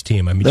by this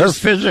team. They're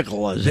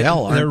physical as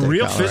hell, aren't they? They're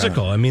real Colorado?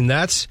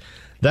 Physical.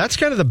 That's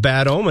kind of the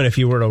bad omen if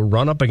you were to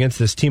run up against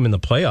this team in the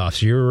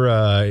playoffs. You're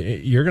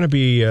going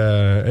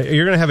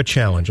to have a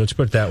challenge. Let's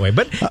put it that way.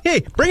 But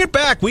hey, bring it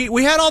back.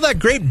 We had all that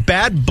great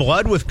bad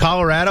blood with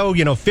Colorado,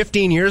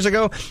 15 years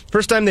ago.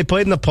 First time they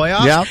played in the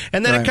playoffs,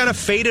 and then it kind of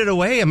faded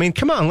away.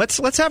 Come on,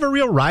 let's have a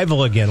real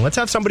rival again. Let's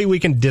have somebody we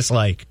can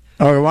dislike.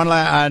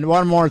 Okay,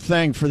 one more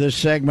thing for this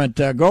segment.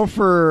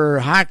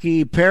 Gopher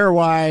hockey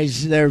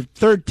pairwise, they're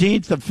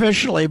 13th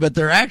officially, but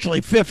they're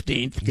actually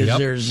 15th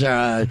because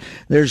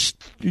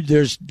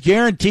there's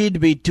guaranteed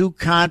to be two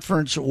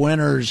conference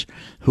winners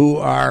who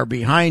are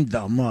behind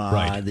them.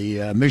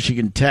 The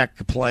Michigan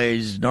Tech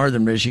plays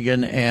Northern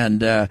Michigan,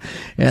 and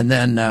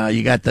then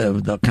you got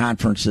the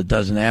conference that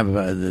doesn't have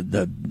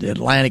the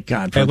Atlantic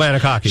Conference.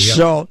 Atlantic Hockey.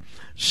 Yep.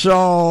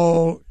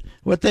 So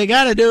what they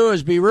got to do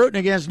is be rooting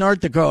against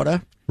North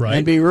Dakota. Right.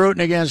 And be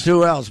rooting against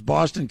who else?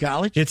 Boston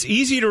College? It's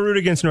easy to root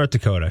against North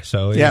Dakota.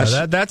 So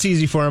yes. That's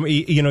easy for them.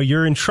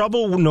 You're in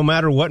trouble no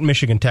matter what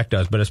Michigan Tech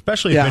does, but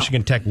especially if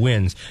Michigan Tech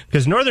wins.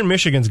 Because Northern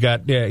Michigan's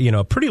got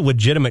a pretty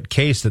legitimate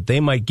case that they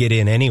might get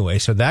in anyway.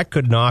 So that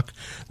could knock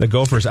the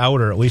Gophers out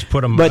or at least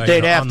put them But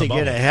they'd have to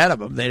get ahead of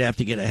them. They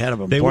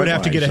would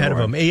have to get ahead of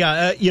them.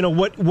 Yeah.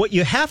 What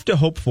you have to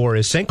hope for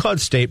is St. Cloud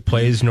State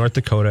plays North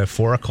Dakota at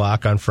 4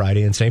 o'clock on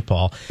Friday in St.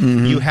 Paul.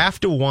 Mm-hmm. You have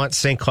to want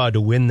St. Cloud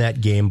to win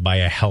that game by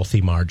a healthy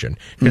margin. margin,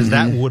 because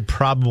that would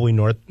probably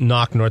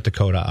knock North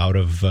Dakota out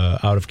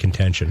of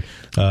contention.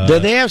 Do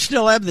they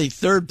still have the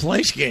third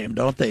place game,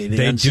 don't they? The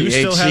they NCHC, do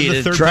still have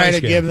the third try place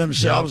to game. give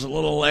themselves a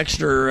little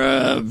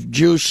extra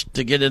juice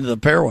to get into the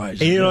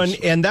pairwise.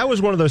 And that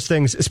was one of those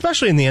things,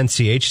 especially in the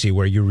NCHC,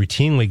 where you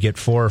routinely get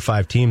 4 or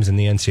 5 teams in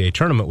the NCAA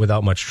tournament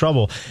without much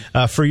trouble.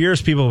 For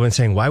years, people have been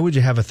saying, why would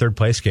you have a third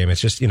place game?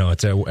 It's just,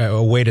 it's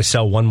a way to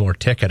sell one more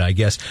ticket, I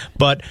guess.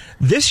 But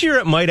this year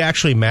it might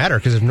actually matter,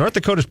 because if North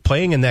Dakota's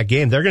playing in that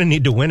game, they're going to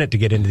need to win it to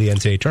get into the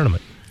NCAA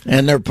tournament.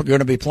 And they're going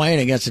to be playing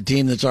against a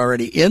team that's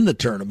already in the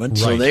tournament,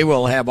 so they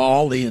will have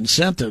all the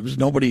incentives.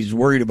 Nobody's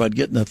worried about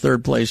getting the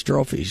third place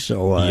trophy,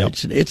 so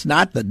it's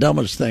not the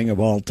dumbest thing of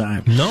all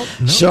time. No.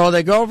 So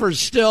the Gophers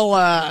still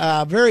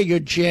a very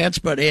good chance,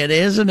 but it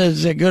isn't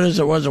as good as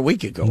it was a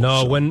week ago.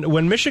 No,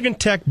 when Michigan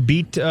Tech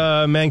beat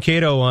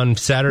Mankato on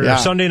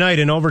Sunday night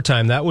in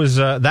overtime, that was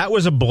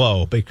a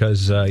blow,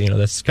 because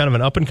that's kind of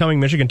an up and coming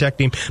Michigan Tech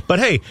team. But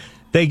hey,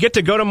 they get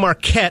to go to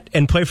Marquette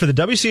and play for the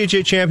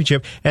WCHA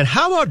championship. And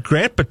how about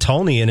Grant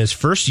Patolny in his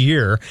first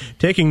year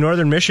taking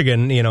Northern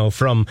Michigan,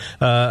 from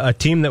a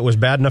team that was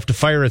bad enough to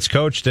fire its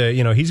coach to,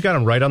 he's got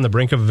him right on the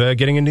brink of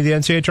getting into the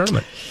NCAA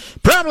tournament.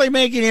 Probably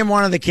making him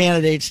one of the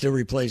candidates to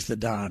replace the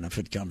Don if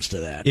it comes to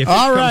that. If it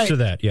comes to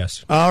that,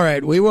 yes. All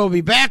right, we will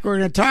be back. We're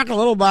going to talk a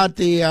little about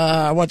the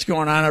what's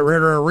going on at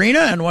Ritter Arena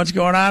and what's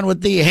going on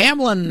with the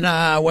Hamlin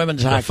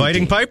women's hockey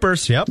Fighting team.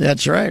 Pipers, yep.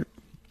 That's right.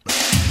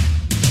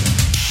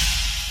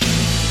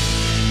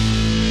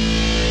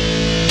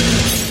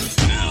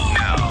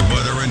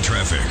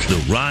 The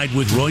Ride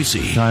with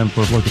Reusse. Time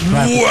for a look at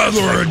traffic.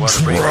 Weather and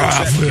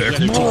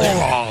traffic.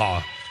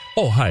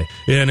 Oh, hi.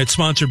 And it's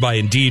sponsored by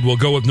Indeed. We'll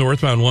go with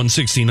northbound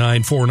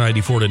 169,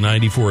 494 to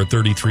 94, a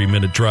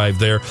 33-minute drive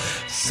there.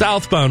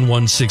 Southbound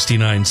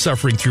 169,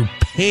 suffering through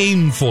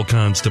painful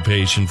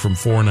constipation from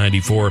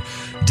 494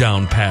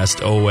 down past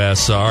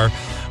OSR.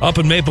 Up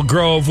in Maple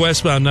Grove,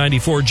 westbound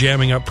 94,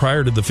 jamming up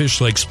prior to the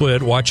Fish Lake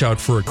split. Watch out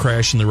for a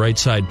crash in the right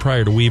side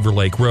prior to Weaver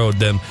Lake Road.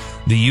 Then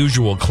the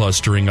usual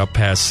clustering up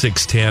past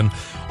 610.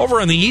 Over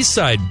on the east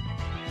side,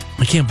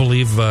 I can't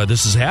believe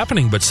this is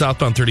happening, but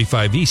southbound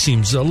 35E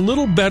seems a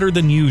little better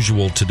than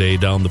usual today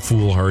down the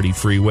Foolhardy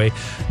Freeway.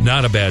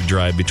 Not a bad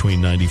drive between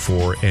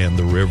 94 and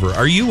the river.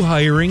 Are you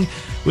hiring?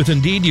 With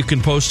Indeed, you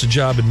can post a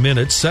job in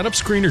minutes, set up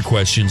screener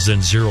questions,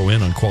 then zero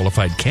in on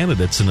qualified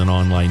candidates in an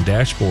online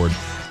dashboard.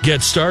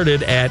 Get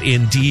started at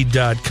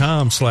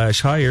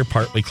Indeed.com/hire.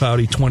 Partly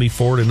cloudy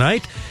 24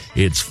 tonight.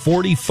 It's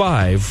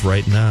 45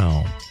 right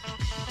now.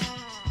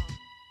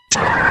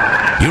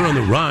 You're on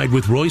the Ride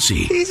with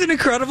Reusse. He's an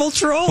incredible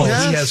troll. He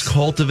has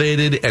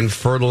cultivated and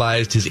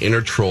fertilized his inner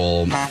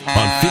troll. On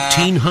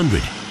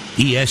 1500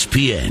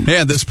 ESPN.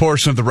 And this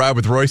portion of the Ride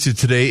with Reusse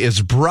today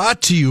is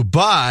brought to you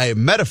by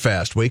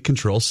MetaFast Weight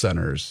Control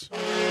Centers.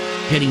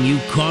 Getting you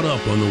caught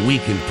up on the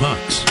week in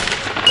pucks.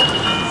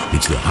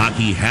 It's the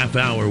Hockey Half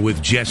Hour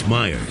with Jess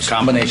Myers. A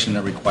combination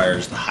that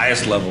requires the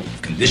highest level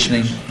of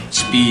conditioning,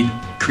 speed,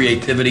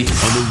 creativity. On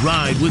the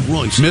Ride with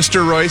Reusse.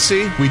 Mr.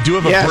 Reusse, we do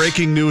have a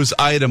breaking news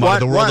item out of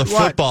the world of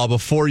football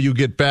before you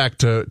get back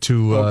to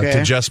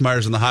Jess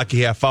Myers and the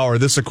Hockey Half Hour.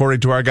 This, according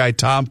to our guy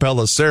Tom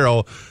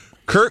Pelissero,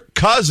 Kirk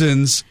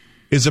Cousins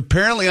is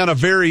apparently on a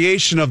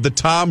variation of the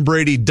Tom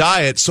Brady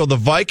diet, so the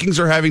Vikings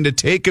are having to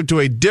take him to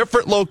a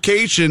different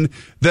location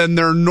than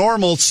their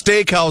normal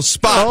steakhouse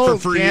spot for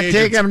free agents.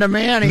 Can't take him to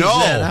Manny's. No.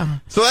 Then, huh?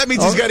 So that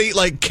means he's got to eat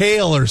like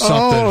kale or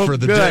something for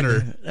the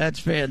dinner. That's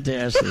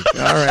fantastic.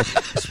 All right.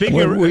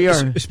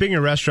 Speaking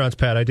of restaurants,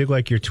 Pat, I did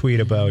like your tweet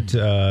about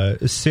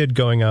Sid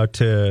going out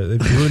to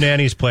Blue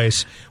Nanny's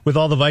place with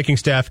all the Viking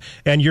staff,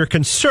 and your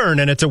concern,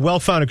 and it's a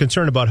well-founded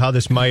concern about how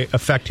this might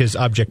affect his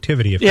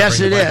objectivity. Yes,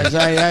 it is.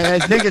 I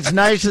think it's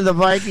nice of the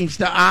Vikings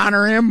to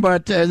honor him,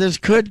 but this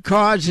could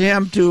cause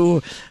him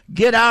to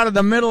get out of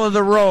the middle of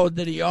the road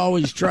that he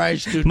always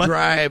tries to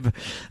drive.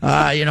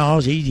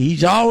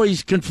 He's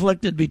always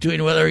conflicted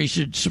between whether he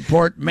should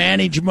support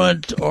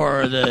management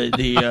or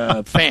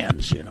the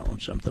fans,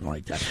 something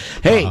like that.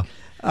 Hey,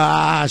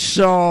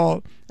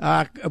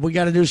 we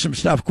got to do some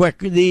stuff quick.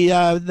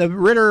 The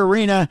Ritter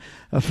Arena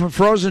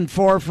Frozen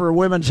Four for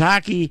women's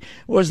hockey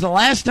was the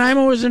last time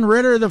it was in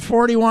Ritter, the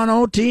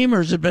 41-0 team, or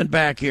has it been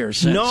back here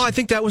since? No, I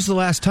think that was the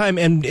last time.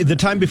 And the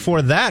time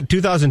before that,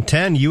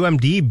 2010,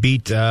 UMD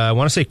beat, I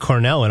want to say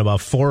Cornell in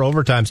about 4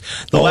 overtimes.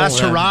 The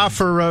last hurrah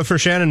for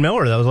Shannon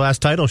Miller. That was the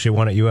last title she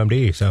won at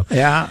UMD. So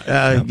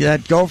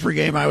that Gopher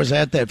game, I was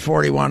at that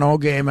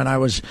 41-0 game, and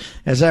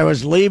as I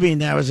was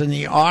leaving, I was in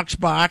the aux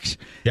box,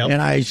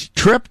 and I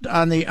tripped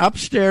on the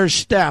upstairs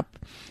step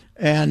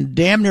and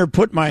damn near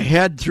put my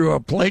head through a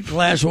plate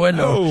glass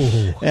window.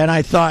 Oh. And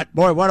I thought,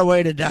 boy, what a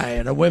way to die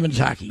at a women's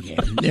hockey game.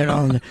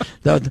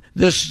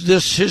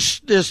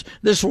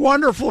 This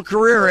wonderful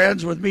career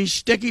ends with me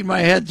sticking my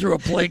head through a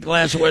plate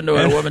glass window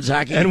at a women's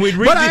hockey game.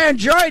 But I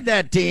enjoyed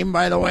that team,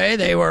 by the way.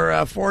 They were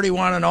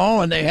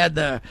 41-0, and they had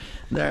the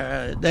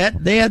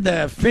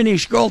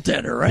Finnish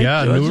goaltender, right?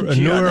 Yeah,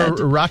 Noor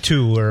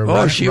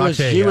Ratu. She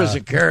was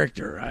a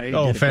character.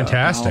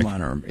 Fantastic.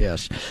 On her.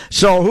 Yes.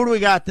 So who do we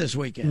got this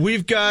weekend?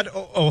 We've got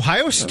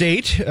Ohio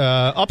State,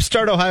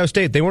 upstart Ohio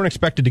State, they weren't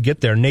expected to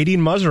get there.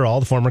 Nadine Muzzerall,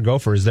 the former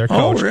Gopher, is their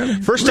coach. Oh,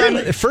 really?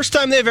 First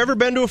time they've ever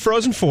been to a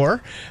Frozen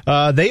Four.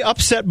 They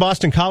upset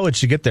Boston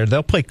College to get there.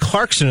 They'll play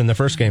Clarkson in the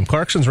first game.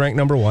 Clarkson's ranked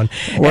number 1.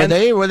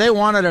 They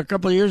won it a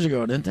couple of years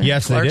ago, didn't they?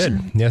 Yes, Clarkson?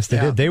 They did. Yes, they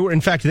did. They were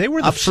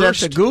the upset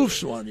first. the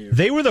Goofs one year.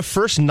 They were the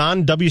first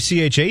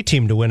non-WCHA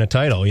team to win a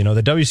title. You know,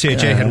 the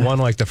WCHA had won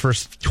like the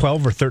first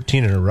 12 or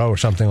 13 in a row or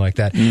something like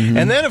that. Mm-hmm.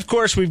 And then, of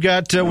course, we've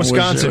got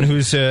Wisconsin,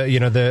 who's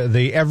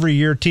the every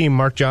year team.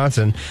 Mark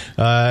Johnson,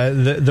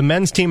 the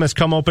men's team has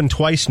come open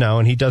twice now,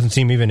 and he doesn't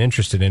seem even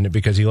interested in it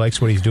because he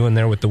likes what he's doing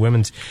there with the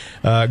women's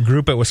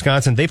group at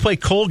Wisconsin. They play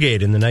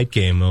Colgate in the night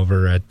game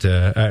over at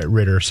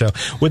Ritter. So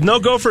with no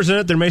Gophers in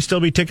it, there may still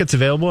be tickets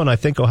available, and I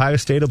think Ohio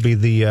State will be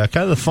the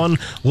kind of the fun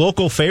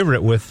local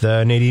favorite with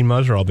Nadine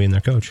Muzzerall being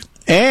their coach.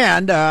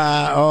 And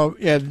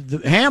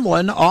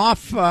Hamlin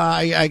off.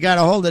 I got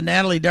a hold of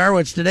Natalie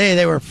Darwitz today.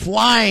 They were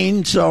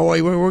flying, so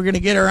we're going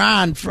to get her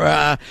on,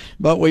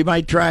 but we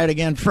might try it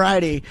again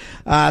Friday.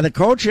 The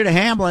coach at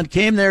Hamlin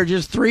came there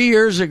just 3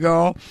 years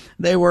ago.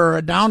 They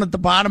were down at the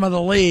bottom of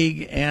the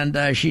league,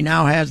 and she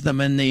now has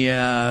them in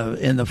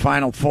the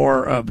Final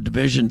Four of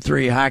Division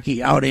III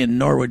hockey out in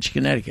Norwich,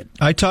 Connecticut.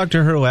 I talked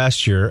to her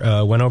last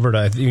year. Went over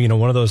to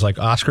one of those like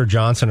Oscar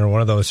Johnson or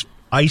one of those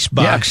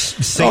Icebox,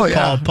 St.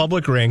 Paul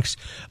public rinks.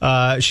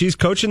 She's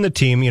coaching the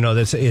team.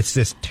 It's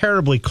this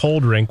terribly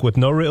cold rink with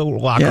no real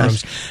locker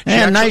rooms.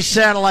 And nice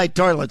satellite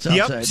toilets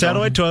outside. Yep,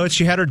 satellite toilets.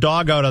 She had her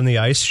dog out on the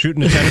ice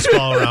shooting a tennis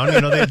ball around.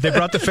 They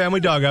brought the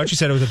family dog out. She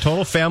said it was a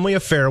total family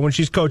affair when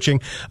she's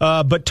coaching.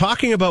 But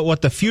talking about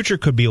what the future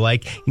could be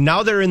like,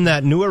 now they're in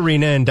that new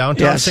arena in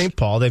downtown St.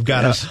 Paul. They've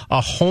got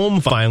a home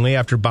finally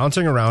after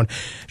bouncing around.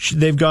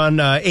 They've gone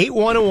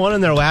 8-1-1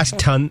 in their last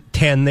 10.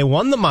 They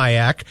won the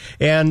MIAC.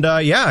 And,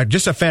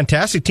 just a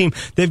fantastic team.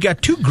 They've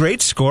got 2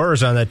 great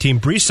scorers on that team.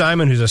 Bree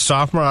Simon, who's a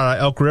sophomore out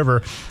of Elk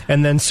River,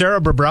 and then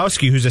Sarah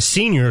Bobrowski, who's a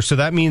senior. So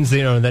that means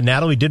that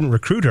Natalie didn't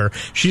recruit her.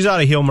 She's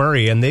out of Hill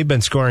Murray, and they've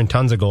been scoring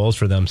tons of goals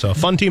for them. So a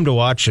fun team to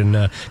watch and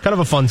kind of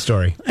a fun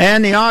story.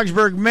 And the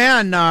Augsburg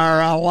men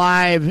are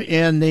alive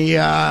in the.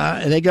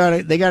 They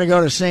got to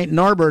go to St.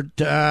 Norbert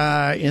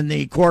in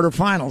the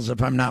quarterfinals,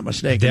 if I'm not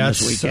mistaken,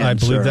 this weekend. I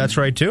believe that's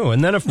right too.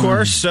 And then of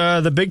course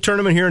the big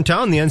tournament here in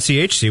town, the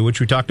NCHC, which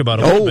we talked about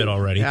a little bit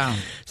already. Yeah.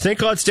 St.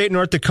 Cloud State,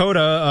 North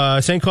Dakota.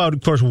 St. Cloud,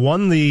 of course,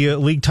 won the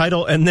league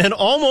title and then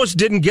almost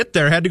didn't get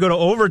there. Had to go to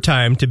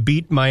overtime to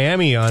beat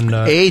Miami on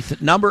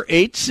number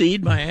 8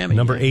 seed Miami.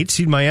 Number 8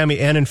 seed Miami,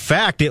 and in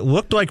fact, it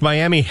looked like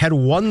Miami had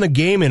won the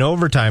game in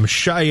overtime.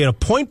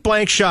 Point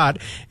blank shot,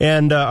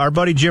 and our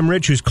buddy Jim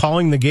Rich, who's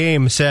calling the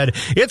game, said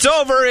it's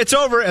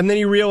over, and then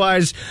he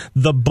realized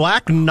the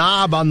black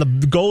knob on the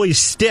goalie's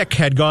stick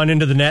had gone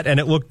into the net, and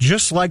it looked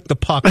just like the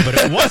puck, but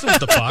it wasn't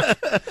the puck.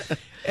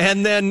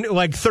 And then,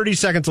 like 30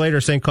 seconds later,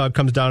 St. Cloud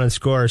comes down and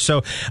scores.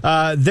 So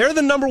they're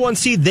the number 1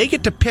 seed. They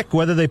get to pick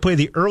whether they play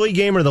the early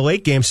game or the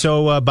late game.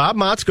 So Bob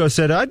Motzko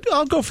said,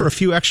 I'll go for a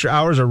few extra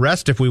hours of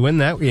rest if we win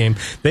that game.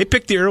 They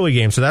picked the early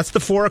game, so that's the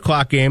 4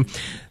 o'clock game.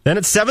 Then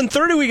at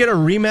 7:30, we get a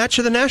rematch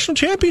of the national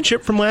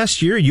championship from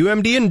last year,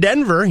 UMD in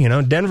Denver.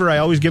 Denver, I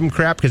always give them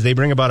crap because they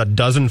bring about a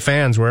dozen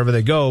fans wherever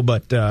they go.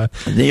 But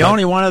the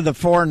only one of the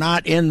 4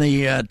 not in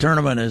the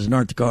tournament is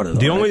North Dakota.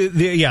 Though,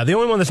 the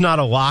only one that's not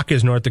a lock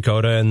is North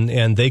Dakota,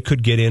 and they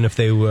could get in if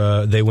they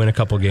win a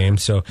couple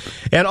games. So,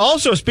 and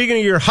also speaking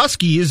of your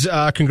Huskies,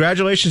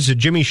 congratulations to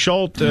Jimmy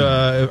Schultz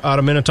out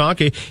of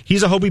Minnetonka.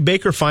 He's a Hobie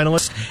Baker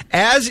finalist,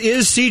 as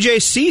is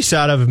CJ Cease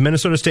out of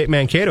Minnesota State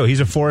Mankato. He's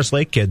a Forest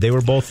Lake kid. They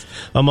were both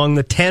among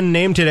the 10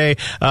 named today.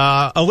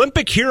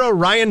 Olympic hero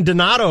Ryan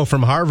Donato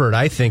from Harvard,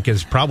 I think,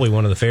 is probably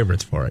one of the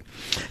favorites for it.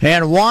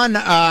 And one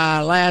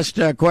last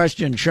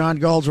question. Sean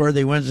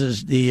Goldsworthy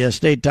wins the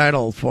state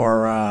title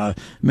for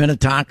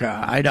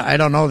Minnetonka. I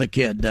don't know the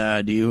kid.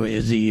 Do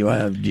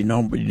you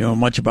know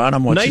much about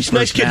him? What's his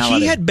nice kid.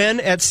 He had been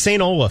at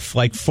St. Olaf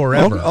like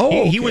forever.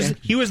 Okay.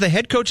 He was the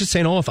head coach at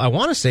St. Olaf, I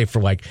want to say,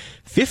 for like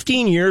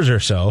 15 years or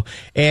so,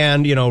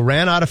 and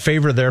ran out of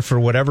favor there for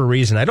whatever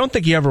reason. I don't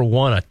think he ever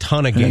won a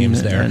ton of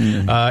games there.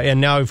 And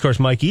now, of course,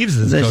 Mike Eves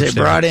is the coach.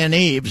 They brought in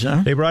Eves,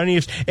 huh? They brought in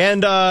Eves.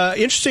 And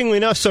interestingly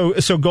enough,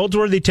 so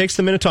Goldsworthy takes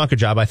the Minnetonka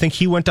job. I think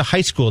he went to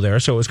high school there,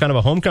 so it was kind of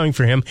a homecoming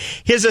for him.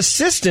 His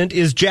assistant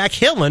is Jack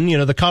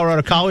Hillen, the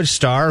Colorado College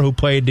star who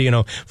played,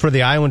 for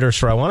the Islanders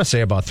for, I want to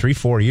say, about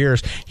 3-4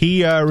 years.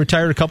 He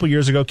retired a couple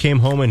years ago, came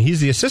home, and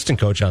he's the assistant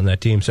coach on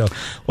that team. So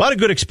a lot of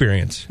good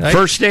experience.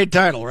 First state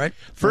title, right?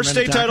 First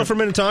state title for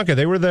Minnetonka.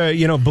 They were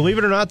the, believe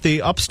it or not,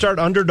 the upstart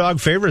underdog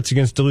favorites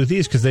against Duluth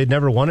East because they'd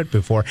never won it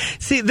before.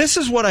 See, this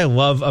is what I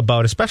love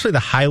about especially the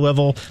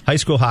high-level high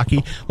school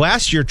hockey.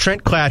 Last year,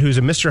 Trent Klatt, who's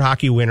a Mr.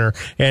 Hockey winner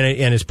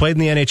and has played in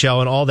the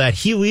NHL and all that,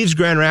 he leaves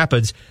Grand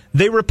Rapids.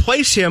 They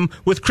replace him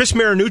with Chris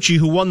Marinucci,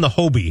 who won the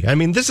Hobie. I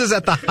mean, this is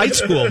at the high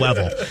school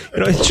level.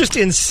 It's just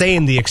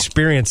insane the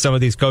experience some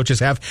of these coaches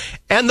have.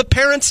 And the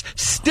parents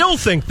still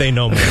think they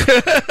know more.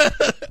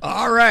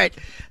 All right.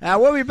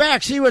 We'll be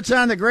back. See what's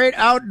on the Great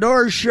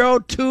Outdoors Show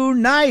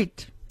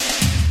tonight.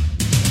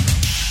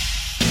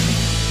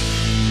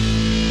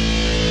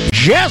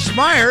 Jess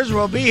Myers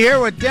will be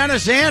here with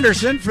Dennis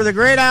Anderson for the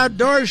Great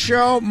Outdoors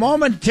Show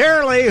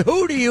momentarily.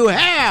 Who do you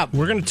have?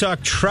 We're going to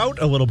talk trout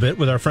a little bit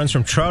with our friends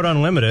from Trout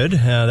Unlimited.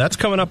 That's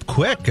coming up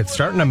quick. It's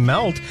starting to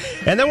melt.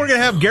 And then we're going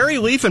to have Gary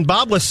Leaf and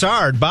Bob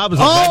Lassard. Bob is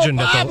a legend.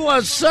 Bob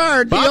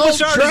Lassard, the Bob old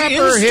Lassard trapper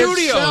is in the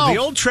studio. himself. The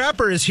old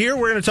trapper is here.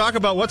 We're going to talk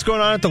about what's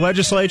going on at the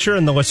legislature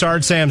and the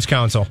Lassard Sam's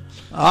Council.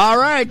 All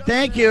right,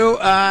 thank you.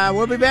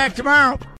 We'll be back tomorrow.